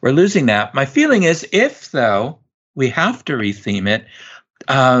we're losing that. My feeling is if, though, we have to retheme it,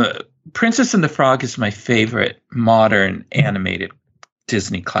 Princess and the Frog is my favorite modern animated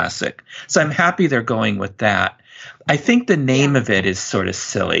Disney classic. So I'm happy they're going with that. I think the name of it is sort of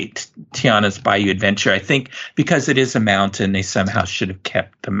silly, Tiana's Bayou Adventure. I think because it is a mountain, they somehow should have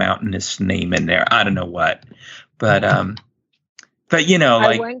kept the mountainous name in there. I don't know what, but I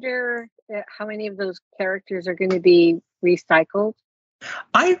wonder how many of those characters are going to be recycled.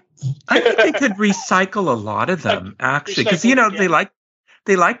 I think they could recycle a lot of them actually, because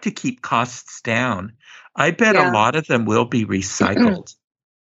they like to keep costs down. I bet a lot of them will be recycled.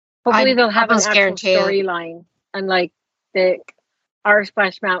 Hopefully they'll have an actual storyline, unlike our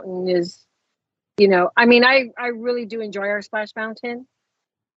Splash Mountain is, I really do enjoy our Splash Mountain,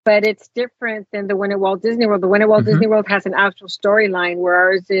 but it's different than the one at Walt Disney World. The one at Walt Disney World has an actual storyline, where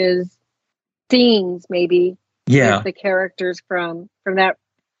ours is scenes, maybe. Yeah. With the characters from that.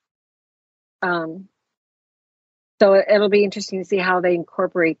 So it'll be interesting to see how they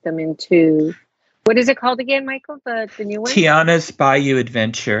incorporate them into, what is it called again, Michael? The new one? Tiana's Bayou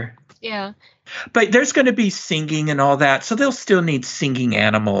Adventure. Yeah. But there's going to be singing and all that, so they'll still need singing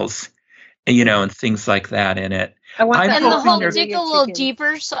animals, and things like that in it. And the whole dig a little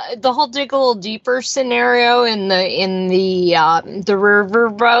deeper scenario in the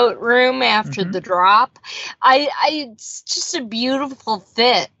riverboat room after the drop. It's just a beautiful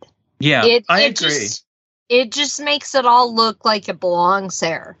fit. Yeah, I agree. It just makes it all look like it belongs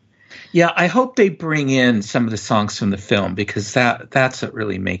there. Yeah, I hope they bring in some of the songs from the film because that's what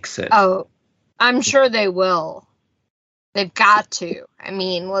really makes it. Oh, I'm sure they will. They've got to. I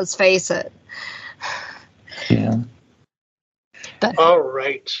mean, let's face it. Yeah. All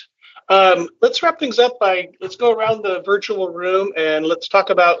right. Let's wrap things up let's go around the virtual room and let's talk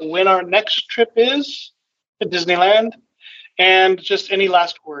about when our next trip is to Disneyland and just any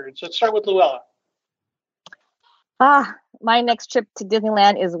last words. Let's start with Luella. My next trip to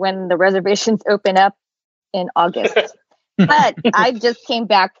Disneyland is when the reservations open up in August. But I just came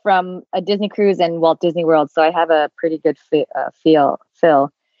back from a Disney cruise and Walt Disney World, so I have a pretty good feel.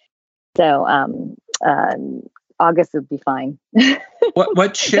 So August would be fine.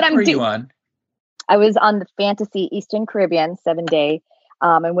 What ship were you on? I was on the Fantasy Eastern Caribbean 7-day,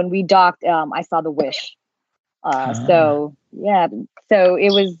 and when we docked, I saw the Wish. So yeah, so it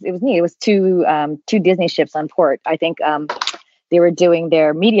was neat. It was two Disney ships on port. I think they were doing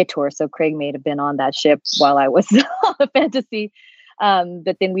their media tour, so Craig may have been on that ship while I was on the Fantasy.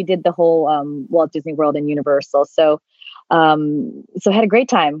 But then we did the whole Walt Disney World and Universal. So I had a great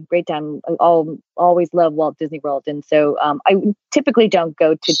time. I always love Walt Disney World, and so I typically don't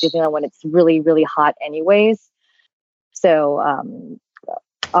go to Disneyland when it's really, really hot, anyways. So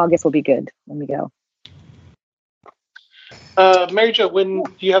August will be good when we go. Mary Jo, when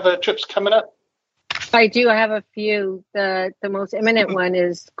do you have trips coming up? I do. I have a few. The most imminent one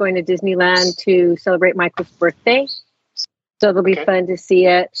is going to Disneyland to celebrate Michael's birthday. So it'll be fun to see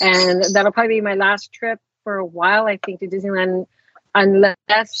it. And that'll probably be my last trip for a while, I think, to Disneyland,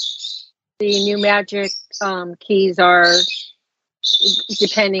 unless the new Magic keys are,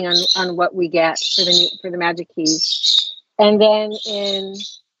 depending on what we get for the Magic keys. And then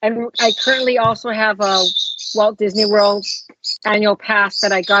I currently also have a Walt Disney World annual pass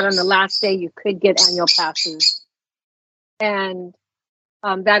that I got on the last day. You could get annual passes, and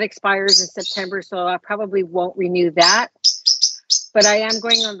that expires in September, so I probably won't renew that. But I am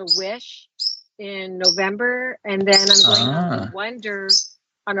going on the Wish in November, and then I'm going on the Wonder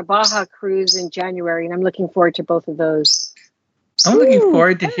on a Baja cruise in January, and I'm looking forward to both of those. I'm looking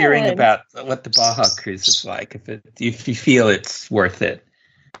forward to hearing about what the Baja cruise is like. If you feel it's worth it,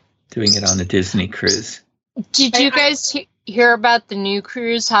 doing it on a Disney cruise. Did you guys hear about the new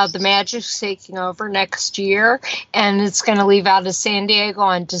cruise, how the Magic's taking over next year, and it's going to leave out of San Diego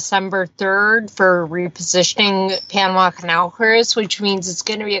on December 3rd for repositioning Panama Canal cruise, which means it's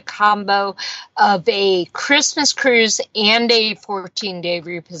going to be a combo of a Christmas cruise and a 14-day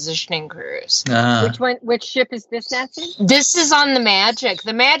repositioning cruise. Which ship is this, Nancy? This is on the Magic.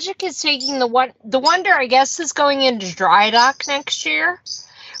 The Magic is taking the Wonder, I guess, is going into dry dock next year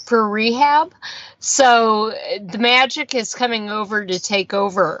for rehab. So the Magic is coming over to take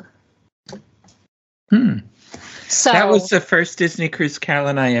over. So that was the first Disney cruise Carol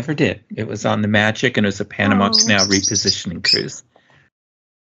and I ever did. It was on the Magic, and it was a Panama Canal repositioning cruise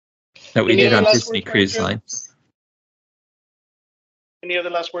that we did on Disney Cruise Line. Any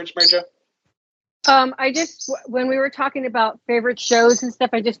other last words, Mary Jo? I just, when we were talking about favorite shows and stuff,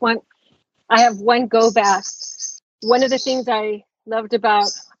 I have one go back. One of the things I loved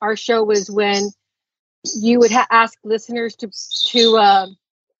about our show was when you would ask listeners to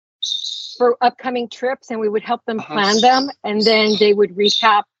for upcoming trips, and we would help them plan them, and then they would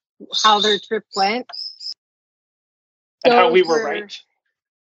recap how their trip went. And how we were right.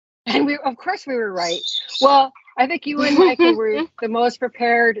 And of course we were right. Well, I think you and Michael were the most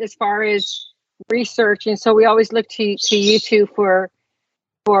prepared as far as research, and so we always look to you two for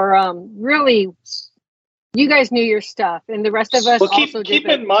really. You guys knew your stuff, and the rest of us also keep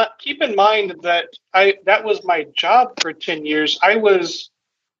in mind that that was my job for 10 years. I was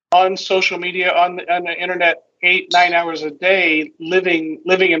on social media, on the internet, 8-9 hours a day, living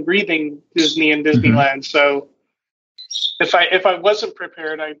and breathing Disney and Disneyland. So if I wasn't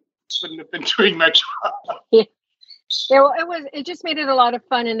prepared, I wouldn't have been doing my job. Yeah. It just made it a lot of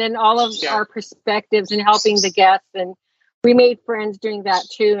fun, and then all of our perspectives and helping the guests, and we made friends doing that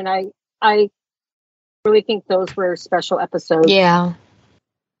too. And I really think those were special episodes. Yeah.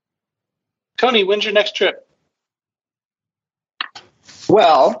 Tony, when's your next trip?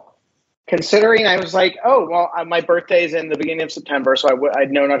 Well, considering I was like, my birthday is in the beginning of September, so I'd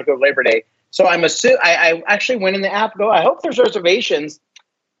know not to go Labor Day. So I actually went in the app, I hope there's reservations.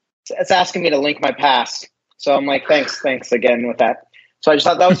 It's asking me to link my pass. So I'm like, thanks again with that. So I just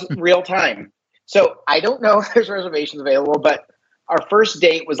thought that was real time. So I don't know if there's reservations available, but our first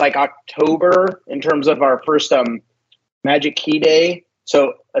date was like October in terms of our first Magic Key Day.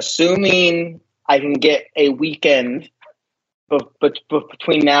 So assuming I can get a weekend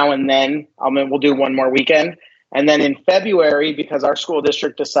between now and then, we'll do one more weekend. And then in February, because our school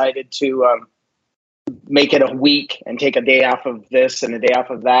district decided to make it a week and take a day off of this and a day off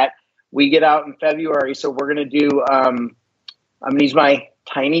of that, we get out in February. So we're going to do, I'm going to use my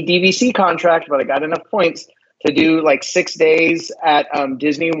tiny DVC contract, but I got enough points to do like 6 days at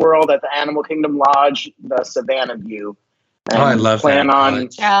Disney World at the Animal Kingdom Lodge, the Savannah View. And I love plan that. on,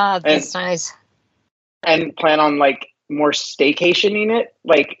 that's nice. And plan on like more staycationing it,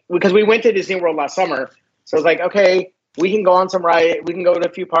 like because we went to Disney World last summer, so it's like, okay, we can go on some ride, we can go to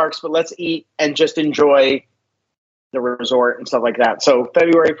a few parks, but let's eat and just enjoy the resort and stuff like that. So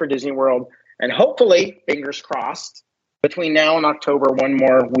February for Disney World, and hopefully, fingers crossed, between now and October, one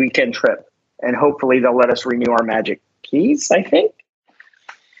more weekend trip, and hopefully they'll let us renew our Magic Keys. I think,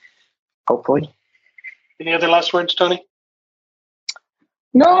 hopefully. Any other last words, Tony?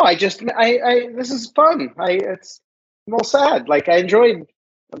 No, I this is fun. It's a little sad. Like I enjoyed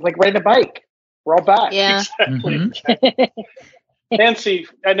like riding a bike. We're all back. Yeah. Exactly. Mm-hmm. Nancy,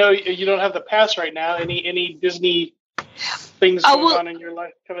 I know you don't have the pass right now. Any Disney things going on in your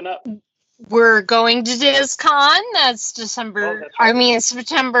life coming up? We're going to DisCon. That's September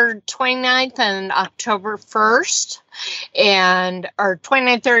 29th and October 1st. Or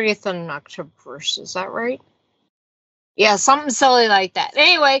 29th, 30th and October 1st. Is that right? Yeah, something silly like that.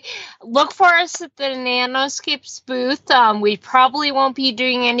 Anyway, look for us at the Nanoscapes booth. We probably won't be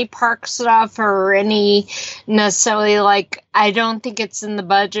doing any park stuff or any necessarily I don't think it's in the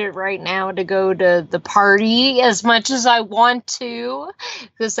budget right now to go to the party as much as I want to,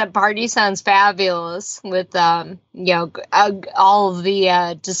 because that party sounds fabulous with all of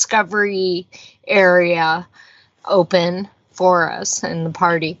the Discovery area open for us in the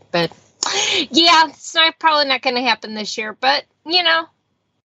party, but. Yeah, it's probably not going to happen this year, but,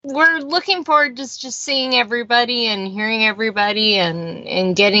 we're looking forward to just seeing everybody and hearing everybody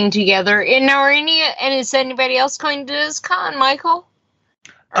and getting together. And is anybody else going to DisCon, Michael?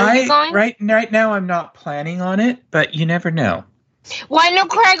 Are you going? Right now I'm not planning on it, but you never know. Well, I know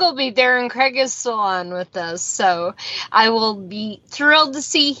Craig will be there, and Craig is still on with us, so I will be thrilled to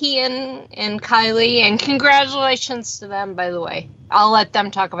see he and Kylie, and congratulations to them, by the way. I'll let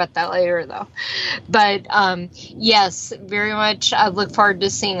them talk about that later, though. But, yes, very much. I look forward to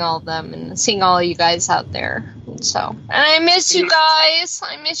seeing all of them and seeing all you guys out there. So, and I miss you guys.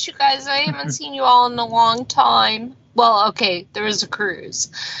 I haven't seen you all in a long time. Well, okay, there was a cruise.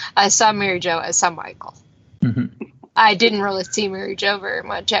 I saw Mary Jo. I saw Michael. Mm-hmm. I didn't really see Mary Jo very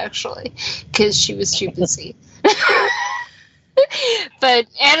much, actually, because she was too busy.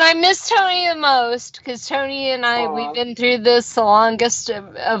 And I miss Tony the most, because Tony and I, we've been through this the longest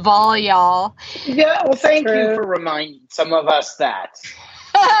of all y'all. Yeah, well, thank you for reminding some of us that.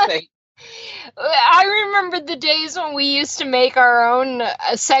 I remember the days when we used to make our own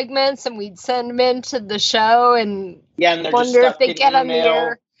segments, and we'd send them into the show, and wonder if they get on the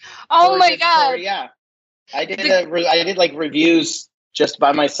air. Oh, my God. Yeah. I did like reviews just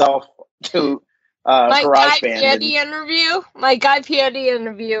by myself to my Guy GarageBand. My Guy Fieri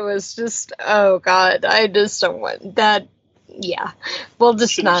interview was just, oh God, I just don't want that. Yeah, we'll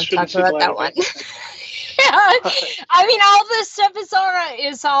just not talk about that one. I mean, all this stuff is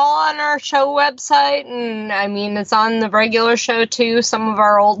all on our show website, and I mean, it's on the regular show too. Some of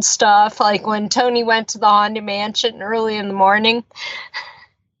our old stuff, like when Tony went to the Haunted Mansion early in the morning.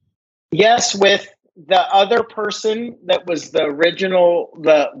 Yes, with the other person that was the original,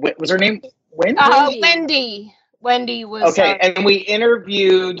 was her name Wendy? Wendy was okay, and we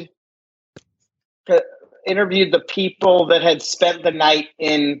interviewed the people that had spent the night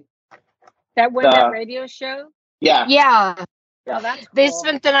in that radio show. Yeah. Oh, that's cool. They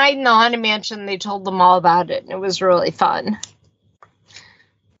spent the night in the Haunted Mansion. They told them all about it, and it was really fun.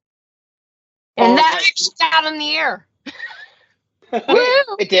 And that actually got on the air.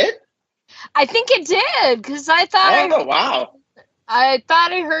 It did? I think it did, because I thought wow. I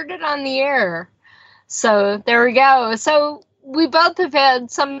thought I heard it on the air. So there we go. So we both have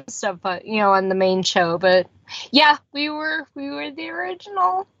had some stuff, on the main show, but yeah, we were the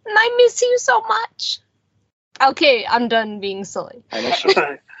original, and I miss you so much. Okay, I'm done being silly. I miss you.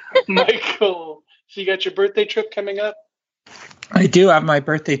 Michael, so you got your birthday trip coming up? I do have my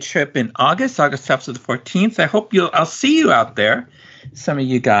birthday trip in August 12th to the 14th. I hope I'll see you out there, some of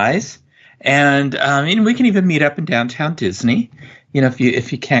you guys. And we can even meet up in downtown Disney.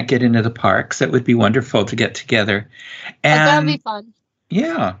 If you can't get into the parks, that would be wonderful to get together. And that'd be fun.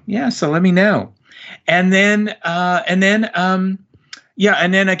 Yeah. So let me know. And then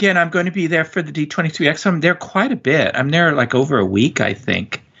again, I'm going to be there for the D23X. I'm there quite a bit. I'm there like over a week, I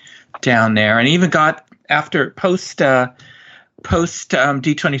think, down there. And even got post post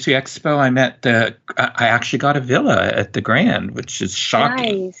D23 Expo, I actually got a villa at the Grand, which is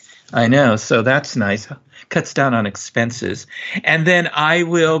shocking. Nice. I know, so that's nice. Cuts down on expenses. And then I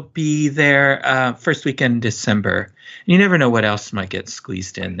will be there first weekend in December. You never know what else might get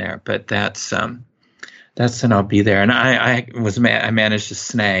squeezed in there, but that's when I'll be there. And I managed to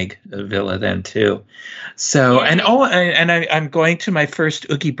snag a villa then too. So I'm going to my first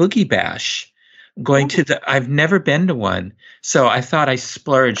Oogie Boogie Bash. I've never been to one, so I thought I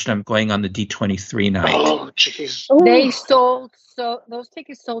splurged. I'm going on the D23 night. Oh, jeez. Those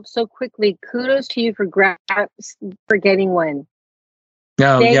tickets sold so quickly. Kudos to you for getting one.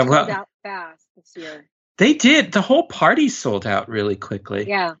 They sold out fast this year. They did. The whole party sold out really quickly.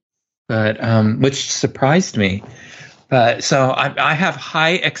 Yeah. But which surprised me. But so I have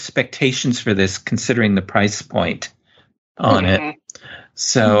high expectations for this, considering the price point on it.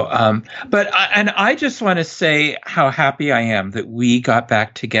 So, I just want to say how happy I am that we got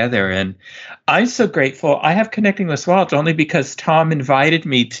back together, and I'm so grateful. I have Connecting with Walt only because Tom invited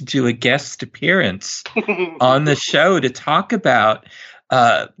me to do a guest appearance on the show to talk about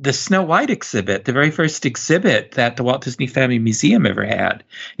the Snow White exhibit, the very first exhibit that the Walt Disney Family Museum ever had.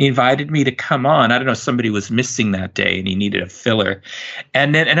 He invited me to come on. I don't know, somebody was missing that day and he needed a filler.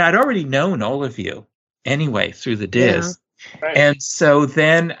 And I'd already known all of you anyway through the Diz. Yeah. Right. And so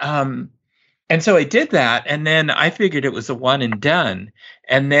then, so I did that, and then I figured it was a one and done.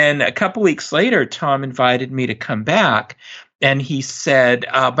 And then a couple weeks later, Tom invited me to come back, and he said,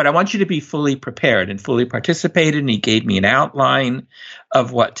 but I want you to be fully prepared and fully participated. And he gave me an outline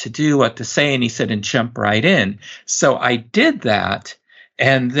of what to do, what to say. And he said, and jump right in. So I did that.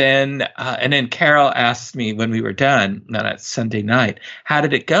 And then Carol asked me when we were done on that Sunday night, how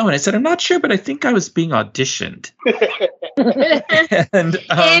did it go? And I said, I'm not sure, but I think I was being auditioned.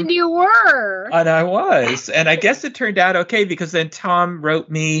 And you were. And I was. And I guess it turned out okay, because then Tom wrote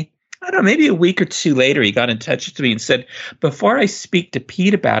me, I don't know, maybe a week or two later, he got in touch with me and said, before I speak to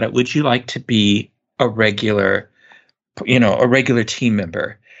Pete about it, would you like to be a regular team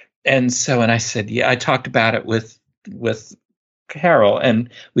member? And I said, yeah. I talked about it with Carol, and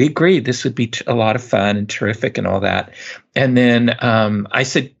we agreed this would be a lot of fun and terrific and all that. And then I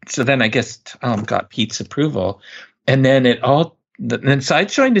said, so then I guess Tom got Pete's approval, and then so I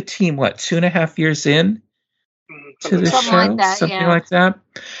joined the team, 2.5 years in to the show, something like that.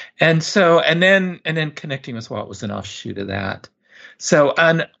 And so, and then Connecting with Walt was an offshoot of that. So,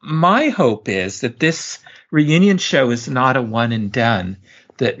 and my hope is that this reunion show is not a one and done,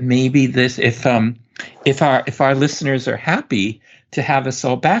 that maybe this, if our listeners are happy to have us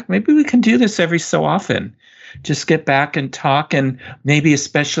all back, maybe we can do this every so often. Just get back and talk, and maybe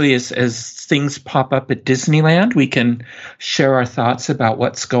especially as things pop up at Disneyland, we can share our thoughts about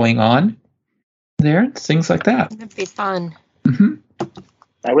what's going on there, things like that. It'd be fun. Mm-hmm.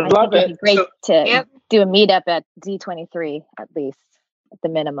 I would love it. It'd be great to do a meetup at D23 at least, at the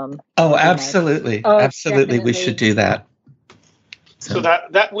minimum. Oh, absolutely. Oh, absolutely. definitely. We should do that. So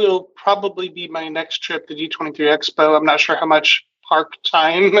that will probably be my next trip to D23 Expo. I'm not sure how much park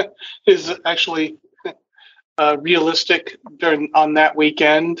time is actually realistic on that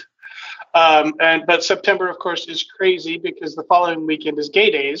weekend. But September, of course, is crazy because the following weekend is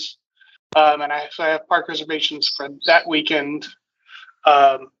Gay Days. And I have park reservations for that weekend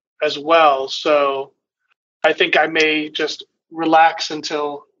as well. So I think I may just relax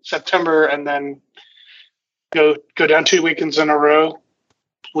until September and then go down 2 weekends in a row,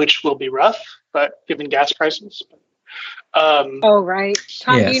 which will be rough, but given gas prices. Right.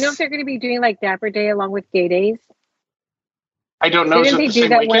 Tom, yes. Do you know if they're going to be doing like Dapper Day along with Gay Days? I don't know. Didn't they do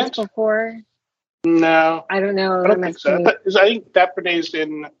that weekend? once before? No. I don't know. I don't think so. But I think Dapper Day is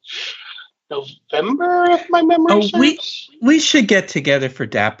in November, if my memory serves. We should get together for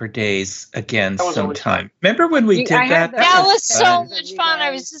Dapper Days again sometime. Remember when we did that? That was so much fun.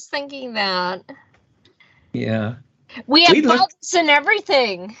 I was just thinking that. Yeah. We had buttons and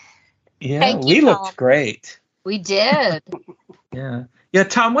everything. Yeah, we looked great. We did. Yeah. Yeah,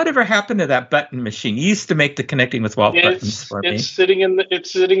 Tom, whatever happened to that button machine? You used to make the Connecting with Walt buttons for me. It's sitting in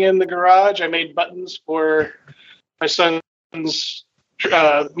the garage. I made buttons for my son's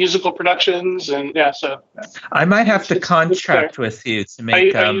musical productions, and so I might have to contract with you to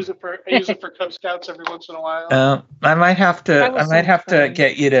make. I use it for Cub Scouts every once in a while. I might have to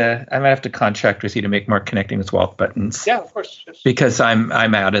contract with you to make more Connecting with Walt buttons. Yeah, of course. Yes. Because I'm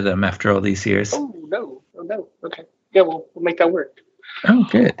out of them after all these years. Oh no. Okay. Yeah, we'll make that work. Oh,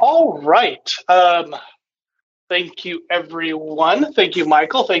 good. All right. Thank you, everyone. Thank you,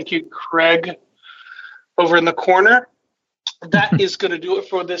 Michael. Thank you, Craig, over in the corner. that is going to do it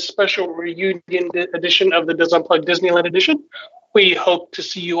for this special reunion edition of the Does Unplugged Disneyland edition. We hope to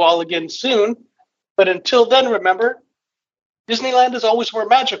see you all again soon. But until then, remember, Disneyland is always more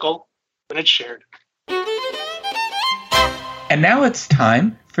magical when it's shared. And now it's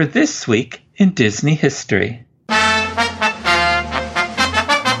time for This Week in Disney History.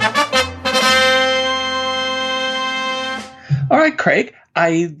 All right, Craig,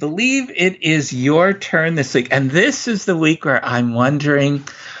 I believe it is your turn this week. And this is the week where I'm wondering,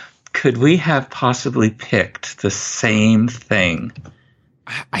 could we have possibly picked the same thing?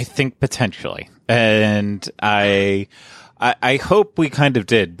 I think potentially. And I hope we kind of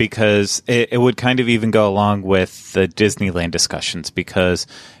did, because it would kind of even go along with the Disneyland discussions, because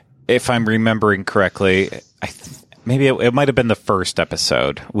if I'm remembering correctly, maybe it might have been the first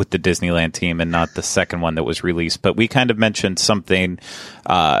episode with the Disneyland team and not the second one that was released, but we kind of mentioned something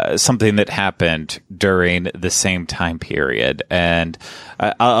that happened during the same time period. And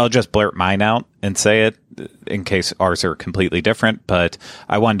I'll just blurt mine out and say it in case ours are completely different. But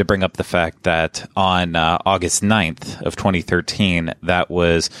I wanted to bring up the fact that on August 9th of 2013, that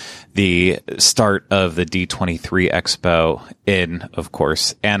was the start of the D23 Expo in, of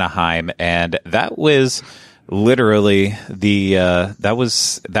course, Anaheim. And that was literally that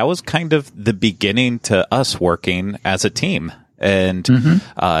was kind of the beginning to us working as a team. And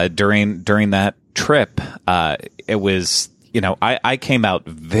during that trip, it was, I came out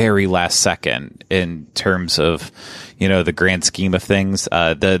very last second in terms of, the grand scheme of things.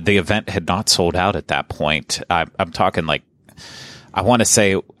 The event had not sold out at that point. I'm talking like, I want to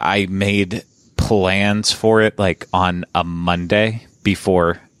say I made plans for it like on a Monday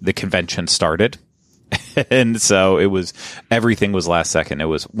before the convention started. And so everything was last second. It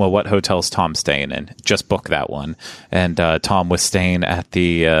was, well, what hotel's Tom staying in? Just book that one. And Tom was staying at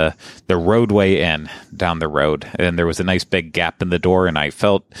the Roadway Inn down the road. And there was a nice big gap in the door, and I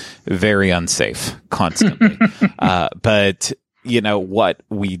felt very unsafe constantly. But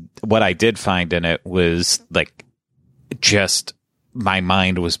what I did find in it was like, just my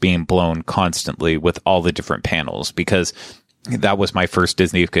mind was being blown constantly with all the different panels, because that was my first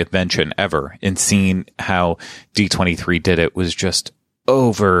Disney convention ever, and seeing how D23 did it was just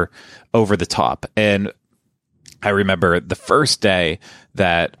over the top. And I remember the first day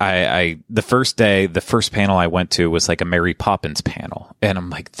that the first panel I went to was like a Mary Poppins panel. And I'm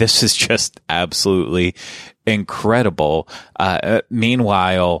like, this is just absolutely incredible.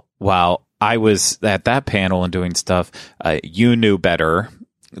 Meanwhile, while I was at that panel and doing stuff, you knew better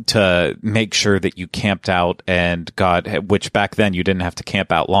to make sure that you camped out and which back then you didn't have to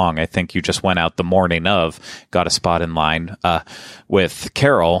camp out long. I think you just went out the morning of, got a spot in line with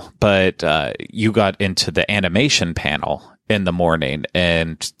Carol, but you got into the animation panel in the morning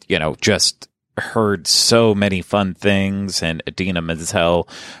and, just heard so many fun things. And Idina Menzel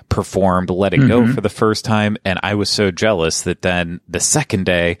performed Let It Go for the first time. And I was so jealous that then the second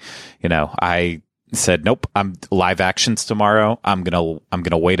day, I said, nope, I'm live actions tomorrow. I'm going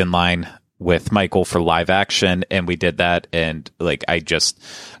to wait in line with Michael for live action. And we did that. And like, I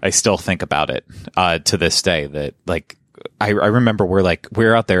still think about it, to this day, that like, I remember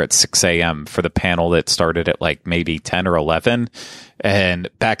we're out there at 6 a.m. for the panel that started at like maybe 10 or 11. And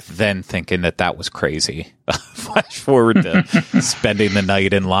back then thinking that was crazy. Flash forward to spending the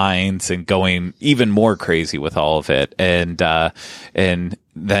night in lines and going even more crazy with all of it. And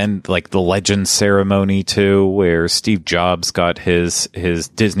then like the Legend ceremony too, where Steve Jobs got his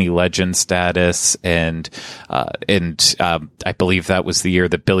Disney Legend status. And I believe that was the year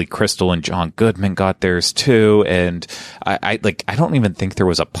that Billy Crystal and John Goodman got theirs too. And I don't even think there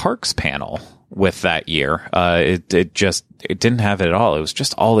was a parks panel with that year. It didn't have it at all. It was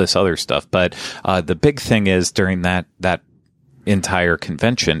just all this other stuff. But the big thing is during that entire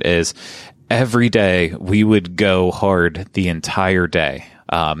convention is every day we would go hard the entire day.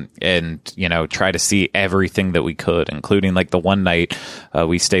 And try to see everything that we could, including like the one night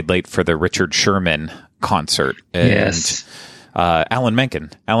we stayed late for the Richard Sherman concert. And, yes. Alan Menken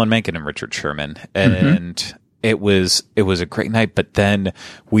and Richard Sherman. And it was a great night, but then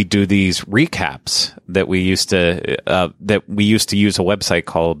we do these recaps that we used to use a website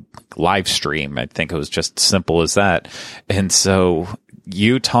called Livestream. I think it was just simple as that. And so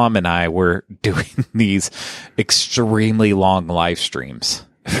you, Tom, and I were doing these extremely long live streams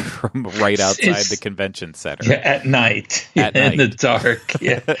from right outside the convention center. Yeah, at night. In the dark.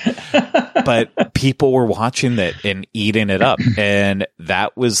 Yeah. But people were watching it and eating it up. And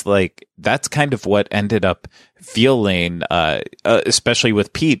that's kind of what ended up feeling, especially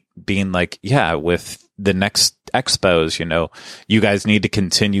with Pete being like, yeah, with the next expos, you guys need to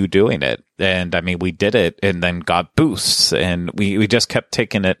continue doing it. And I mean, we did it and then got boosts, and we just kept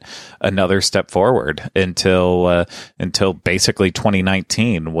taking it another step forward until basically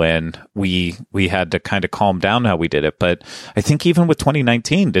 2019, when we had to kind of calm down how we did it. But I think even with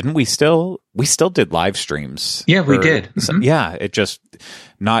 2019, didn't we still did live streams? Yeah, we did. Mm-hmm. Yeah, it just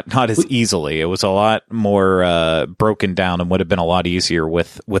not as easily. It was a lot more broken down, and would have been a lot easier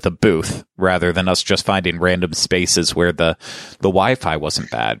with a booth rather than us just finding random spaces where the Wi-Fi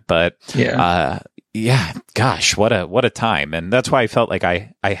wasn't bad. But yeah, gosh, what a time. And that's why I felt like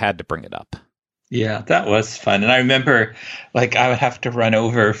I had to bring it up. Yeah, that was fun. And I remember, like, I would have to run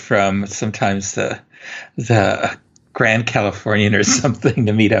over from sometimes the Grand Californian or something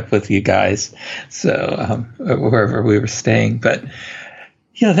to meet up with you guys. So wherever we were staying. But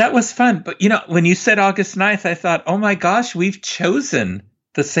yeah, that was fun. But, when you said August 9th, I thought, oh my gosh, we've chosen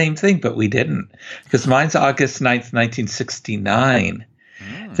the same thing, but we didn't. Because mine's August 9th, 1969.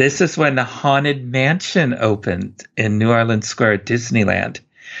 This is when the Haunted Mansion opened in New Orleans Square at Disneyland.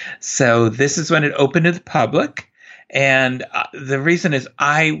 So this is when it opened to the public. And the reason is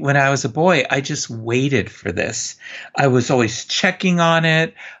when I was a boy, I just waited for this. I was always checking on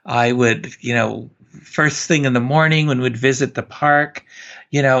it. I would, first thing in the morning when we'd visit the park,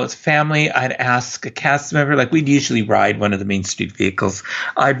 as family, I'd ask a cast member, like we'd usually ride one of the Main Street vehicles.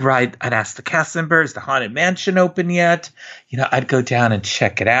 I'd ask the cast member, is the Haunted Mansion open yet? I'd go down and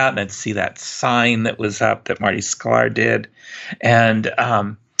check it out, and I'd see that sign that was up that Marty Sklar did. And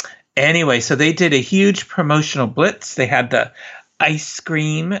anyway, so they did a huge promotional blitz. They had the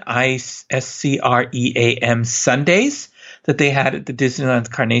SCREAM Sundays that they had at the Disneyland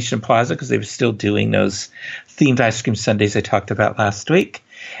Carnation Plaza, because they were still doing those themed ice cream sundaes I talked about last week.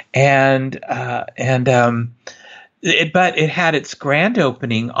 But it had its grand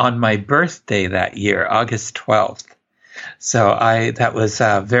opening on my birthday that year, August 12th. So that was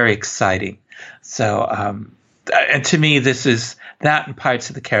very exciting. So, and to me, this is that and Pirates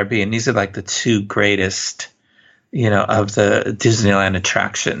of the Caribbean. These are like the two greatest, of the Disneyland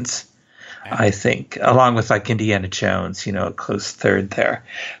attractions, I think, along with like Indiana Jones, a close third there.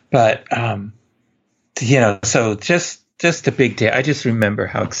 But, so just a big day. I just remember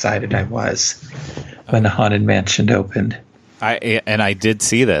how excited I was when the Haunted Mansion opened. I did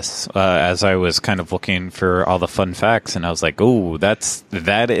see this as I was kind of looking for all the fun facts, and I was like, "Oh, that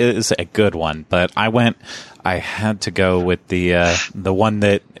is a good one." But I had to go with the one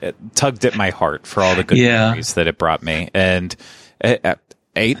that tugged at my heart for all the good memories that it brought me. And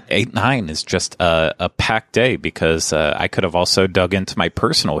 8/9 is just a packed day, because I could have also dug into my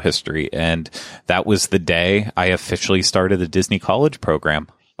personal history, and that was the day I officially started the Disney College program.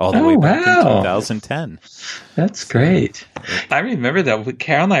 All the way back in 2010. That's great. I remember that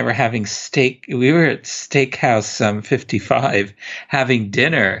Carol and I were having steak. We were at Steakhouse 55 having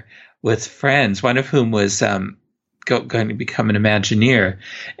dinner with friends, one of whom was going to become an Imagineer.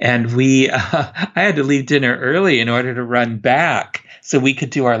 And I had to leave dinner early in order to run back so we could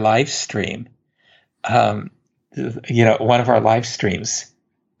do our live stream. One of our live streams.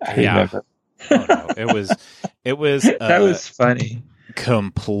 I remember. Oh, no. It was that was funny.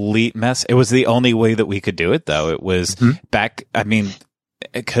 Complete mess. It was the only way that we could do it, though. It was back. I mean,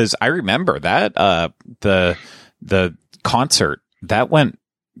 because I remember that the concert that went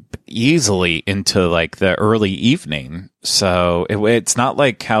easily into like the early evening. So it's not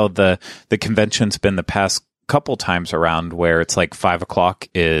like how the convention's been the past couple times around, where it's like 5 o'clock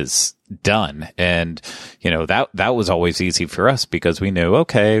is done. And that was always easy for us, because we knew,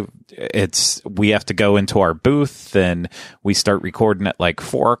 okay, we have to go into our booth and we start recording at like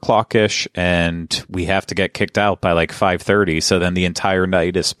 4 o'clock ish, and we have to get kicked out by like 5:30. So then the entire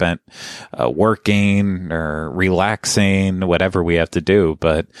night is spent working or relaxing, whatever we have to do.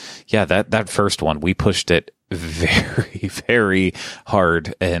 But yeah, that first one, we pushed it very, very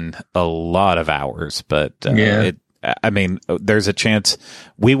hard in a lot of hours. But there's a chance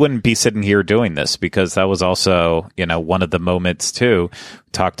we wouldn't be sitting here doing this, because that was also, one of the moments too.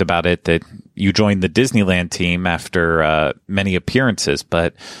 Talked about it, that you joined the Disneyland team after many appearances,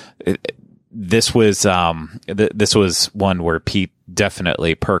 but this was one where Pete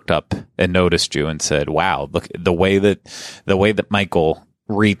definitely perked up and noticed you and said, "Wow, look, the way that Michael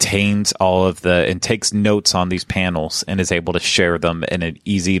retains all of and takes notes on these panels and is able to share them in an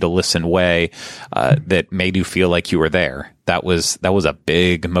easy to listen way that made you feel like you were there." That was a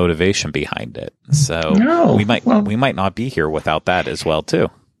big motivation behind it. So we might not be here without that as well too.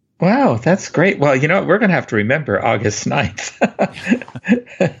 Wow, that's great. Well, you know what? We're going to have to remember August 9th.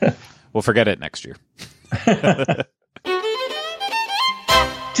 We'll forget it next year.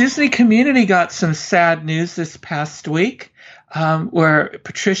 Disney Community got some sad news this past week. where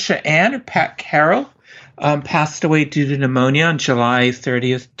Patricia Ann or Pat Carroll passed away due to pneumonia on July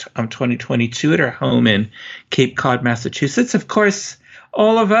 30th, 2022 at her home in Cape Cod, Massachusetts. Of course,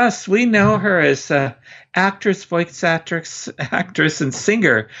 all of us, we know her as actress, voice actress, and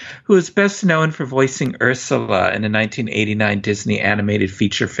singer who is best known for voicing Ursula in the 1989 Disney animated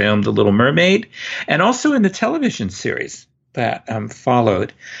feature film The Little Mermaid, and also in the television series that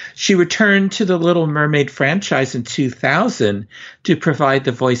followed. She returned to the Little Mermaid franchise in 2000 to provide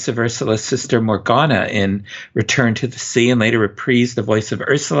the voice of Ursula's sister Morgana in Return to the Sea, and later reprised the voice of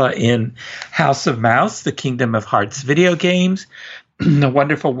Ursula in House of Mouse, the Kingdom of Hearts video games, The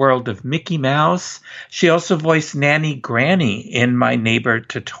Wonderful World of Mickey Mouse. She also voiced Nanny Granny in My Neighbor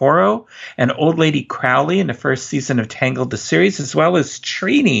Totoro and Old Lady Crowley in the first season of Tangled the series, as well as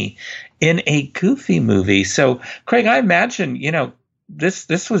Trini in a Goofy movie. So, Craig, I imagine,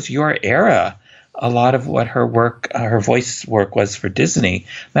 this was your era. A lot of what her work, her voice work was for Disney.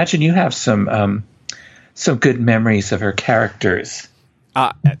 Imagine you have some good memories of her characters.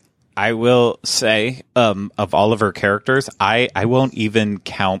 I will say, of all of her characters, I won't even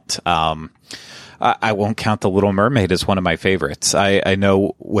count. I won't count The Little Mermaid as one of my favorites. I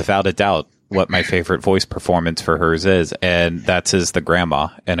know without a doubt what my favorite voice performance for hers is, and that's as the grandma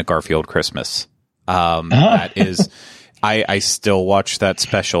in A Garfield Christmas. That is, I still watch that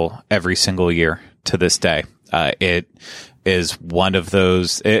special every single year to this day. It is one of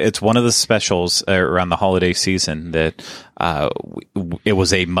those. It's one of the specials around the holiday season that it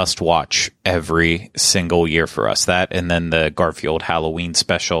was a must watch every single year for us. That, and then the Garfield Halloween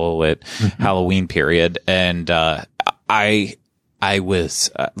special at Halloween period, and I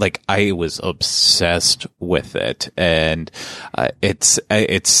was obsessed with it, and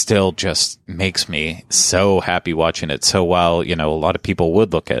it still just makes me so happy watching it. So while a lot of people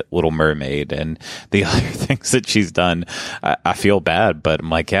would look at Little Mermaid and the other things that she's done, I feel bad, but I'm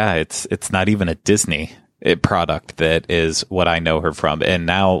like, yeah, it's not even a Disney product that is what I know her from. And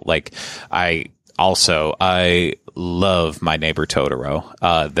now, like, I love My Neighbor Totoro.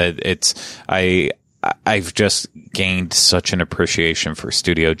 I've just gained such an appreciation for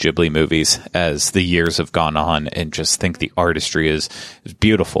Studio Ghibli movies as the years have gone on, and just think the artistry is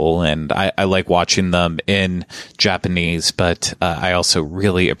beautiful. And I like watching them in Japanese, but I also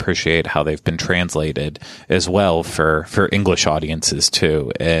really appreciate how they've been translated as well for English audiences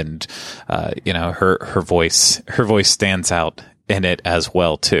too. And her voice stands out in it as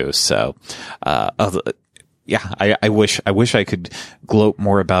well too. So yeah, I wish I could gloat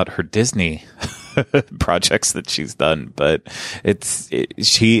more about her Disney projects that she's done, but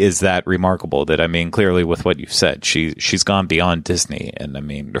she is that remarkable that, I mean, clearly with what you've said, she's gone beyond Disney, and I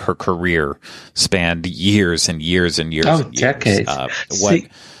mean, her career spanned years and years and years. Oh, decades.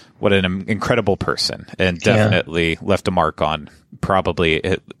 What an incredible person, and definitely left a mark on probably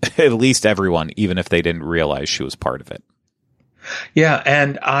at least everyone, even if they didn't realize she was part of it. Yeah,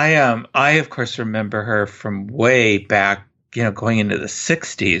 and I of course remember her from way back, going into the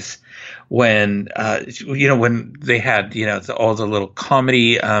 60s when when they had all the little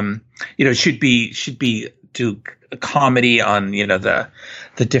comedy, she'd be do a comedy on the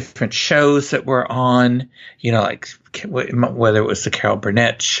different shows that were on, like whether it was the Carol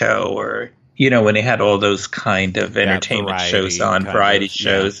Burnett show or when they had all those kind of entertainment shows on, variety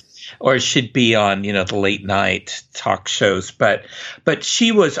shows. Yeah. Or she'd be on, the late night talk shows. But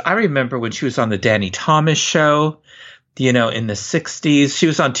she was, I remember when she was on the Danny Thomas show, in the 60s. She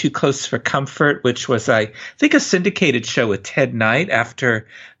was on Too Close for Comfort, which was, I think, a syndicated show with Ted Knight after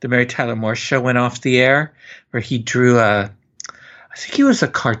the Mary Tyler Moore show went off the air, where he drew I think he was a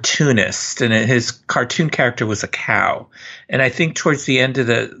cartoonist, and his cartoon character was a cow. And I think towards the end of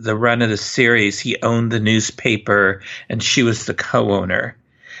the run of the series, he owned the newspaper, and she was the co-owner.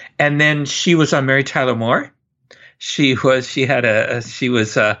 And then she was on Mary Tyler Moore. She was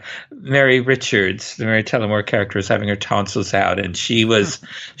Mary Richards. The Mary Tyler Moore character was having her tonsils out, and she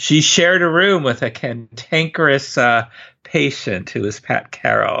shared a room with a cantankerous patient who was Pat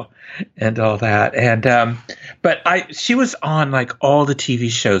Carroll and all that. And she was on like all the TV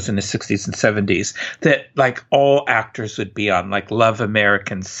shows in the 60s and 70s that like all actors would be on, like Love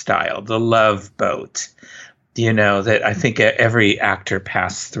American Style, The Love Boat. That I think every actor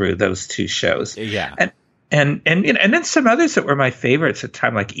passed through those two shows. Yeah. And then some others that were my favorites at the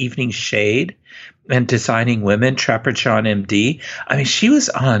time, like Evening Shade and Designing Women, Trapper John MD. I mean, she was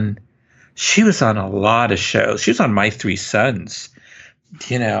on a lot of shows. She was on My Three Sons,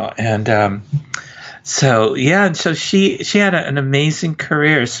 and so she had an amazing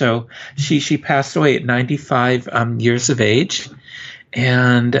career. So she passed away at 95 years of age,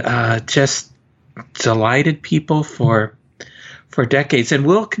 and just delighted people for for decades, and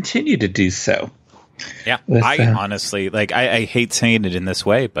will continue to do so. Yeah, honestly, like, I hate saying it in this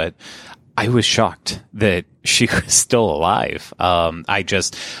way, but I was shocked that she was still alive. Her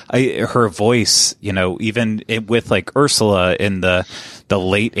voice, even with like Ursula in the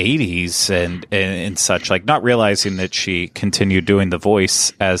late 80s and such, like, not realizing that she continued doing the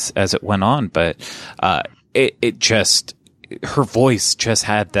voice as it went on, but her voice just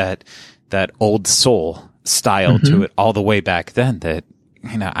had that old soul style to it all the way back then that,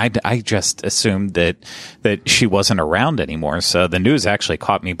 I just assumed that she wasn't around anymore. So the news actually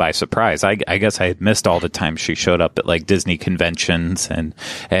caught me by surprise. I guess I had missed all the time she showed up at like Disney conventions and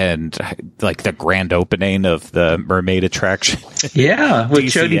like the grand opening of the mermaid attraction. Yeah, with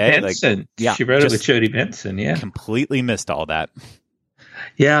DCA, Jodie Benson. She wrote it with Jodie Benson. Yeah, completely missed all that.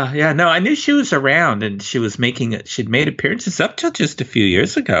 Yeah. No, I knew she was around, and she was she'd made appearances up till just a few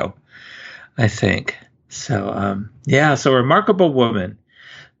years ago, I think. So, so remarkable woman.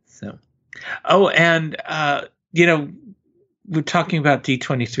 So, and we're talking about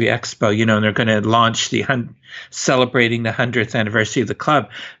D23 Expo, and they're going to launch celebrating the 100th anniversary of the club.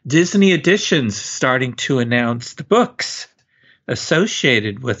 Disney Editions starting to announce the books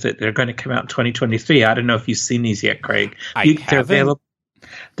associated with it. They're going to come out in 2023. I don't know if you've seen these yet, Craig.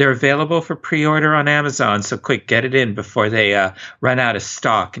 They're available for pre-order on Amazon, so quick, get it in before they run out of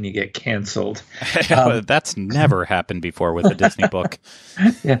stock and you get canceled. That's never happened before with a Disney book.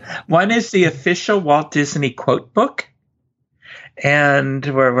 Yeah, one is the official Walt Disney quote book, and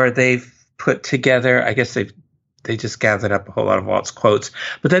where they've put together, I guess they just gathered up a whole lot of Walt's quotes.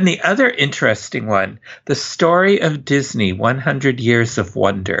 But then the other interesting one, The Story of Disney, 100 Years of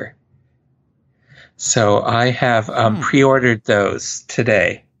Wonder. So I have pre-ordered those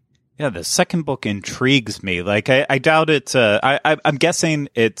today. Yeah, the second book intrigues me. Like, I doubt it's I'm guessing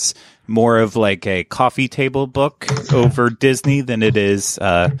it's more of like a coffee table book over Disney than it is,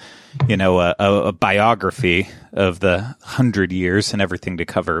 a biography of the 100 years and everything to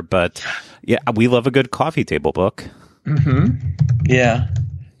cover. But yeah, we love a good coffee table book. Mm-hmm. Yeah.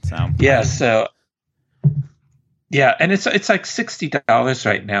 Yeah, and it's like $60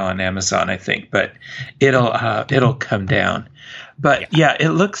 right now on Amazon, I think, but it'll come down. But yeah,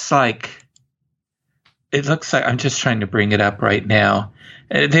 it looks like I'm just trying to bring it up right now.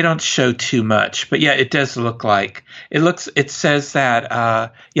 They don't show too much, but yeah, it does look like it says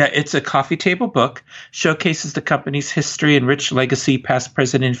that it's a coffee table book, showcases the company's history and rich legacy, past,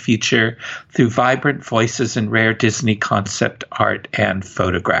 present, and future through vibrant voices and rare Disney concept art and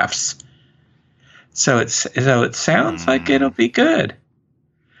photographs. So it sounds like it'll be good.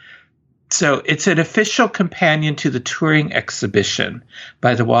 So it's an official companion to the touring exhibition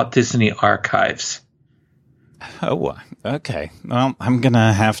by the Walt Disney Archives. Oh, okay. Well, I'm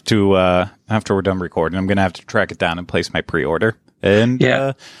gonna have to after we're done recording, I'm gonna have to track it down and place my pre-order, and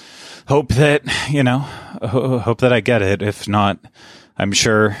hope that I get it. If not, I'm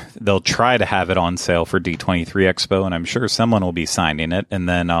sure they'll try to have it on sale for D23 Expo, and I'm sure someone will be signing it, and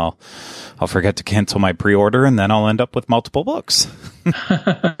then I'll forget to cancel my pre-order, and then I'll end up with multiple books.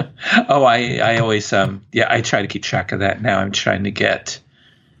 Oh, I always I try to keep track of that now. I'm trying to get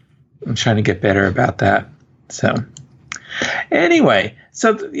better about that. So anyway,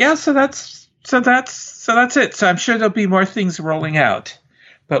 so that's it. So I'm sure there'll be more things rolling out.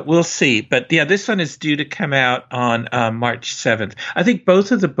 But we'll see. But yeah, this one is due to come out on March 7th. I think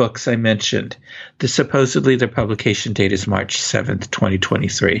both of the books I mentioned, supposedly their publication date is March 7th,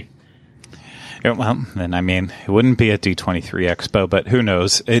 2023. Yeah, well, then, I mean, it wouldn't be at D23 Expo, but who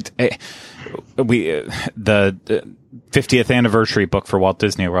knows? The 50th anniversary book for Walt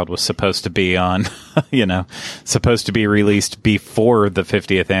Disney World was supposed to be supposed to be released before the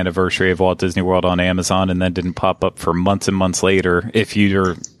 50th anniversary of Walt Disney World on Amazon, and then didn't pop up for months and months later if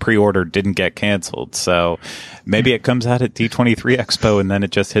your pre-order didn't get canceled. So maybe it comes out at D23 Expo and then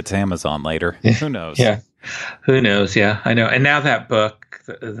it just hits Amazon later. Who knows? Yeah. Who knows? Yeah, I know. And now that book,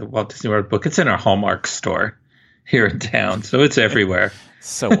 the Walt Disney World book, it's in our Hallmark store here in town, so it's everywhere.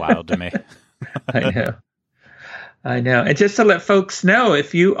 So wild to me. I know. And just to let folks know,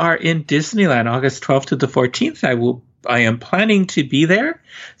 if you are in Disneyland August 12th to the 14th, I am planning to be there.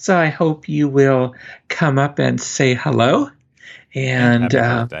 So I hope you will come up and say hello. And happy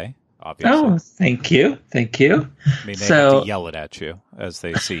birthday, obviously. Oh, thank you. Thank you. I mean, they have to yell it at you as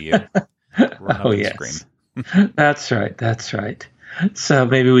they see you. Run up and scream. That's right. That's right. So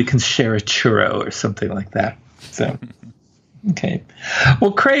maybe we can share a churro or something like that. So, okay.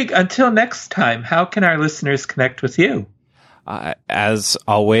 Well, Craig, until next time, how can our listeners connect with you? As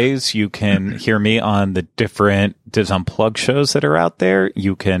always, you can hear me on the different Diz Unplugged shows that are out there.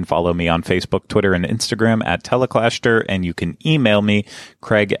 You can follow me on Facebook, Twitter, and Instagram at Teleclaster, and you can email me,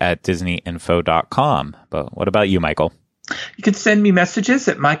 Craig@DisneyInfo.com. But what about you, Michael? You can send me messages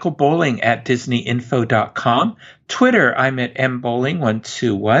at michaelbowling@disneyinfo.com. Twitter, I'm at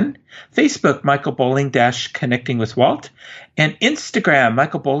mbowling121. Facebook, Michael Bowling Connecting with Walt. And Instagram,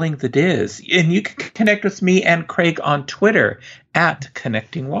 Michael Bowling the Diz. And you can connect with me and Craig on Twitter at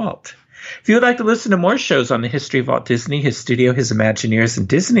Connecting Walt. If you would like to listen to more shows on the history of Walt Disney, his studio, his Imagineers, and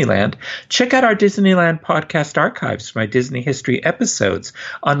Disneyland, check out our Disneyland podcast archives for my Disney history episodes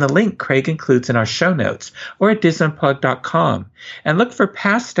on the link Craig includes in our show notes or at DisUnplugged.com. And look for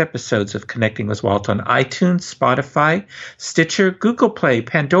past episodes of Connecting with Walt on iTunes, Spotify, Stitcher, Google Play,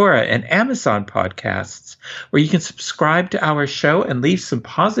 Pandora, and Amazon podcasts, where you can subscribe to our show and leave some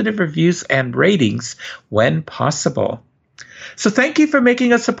positive reviews and ratings when possible. So thank you for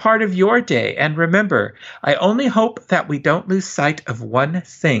making us a part of your day. And remember, I only hope that we don't lose sight of one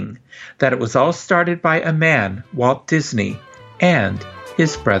thing, that it was all started by a man, Walt Disney, and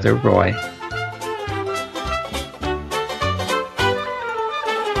his brother Roy.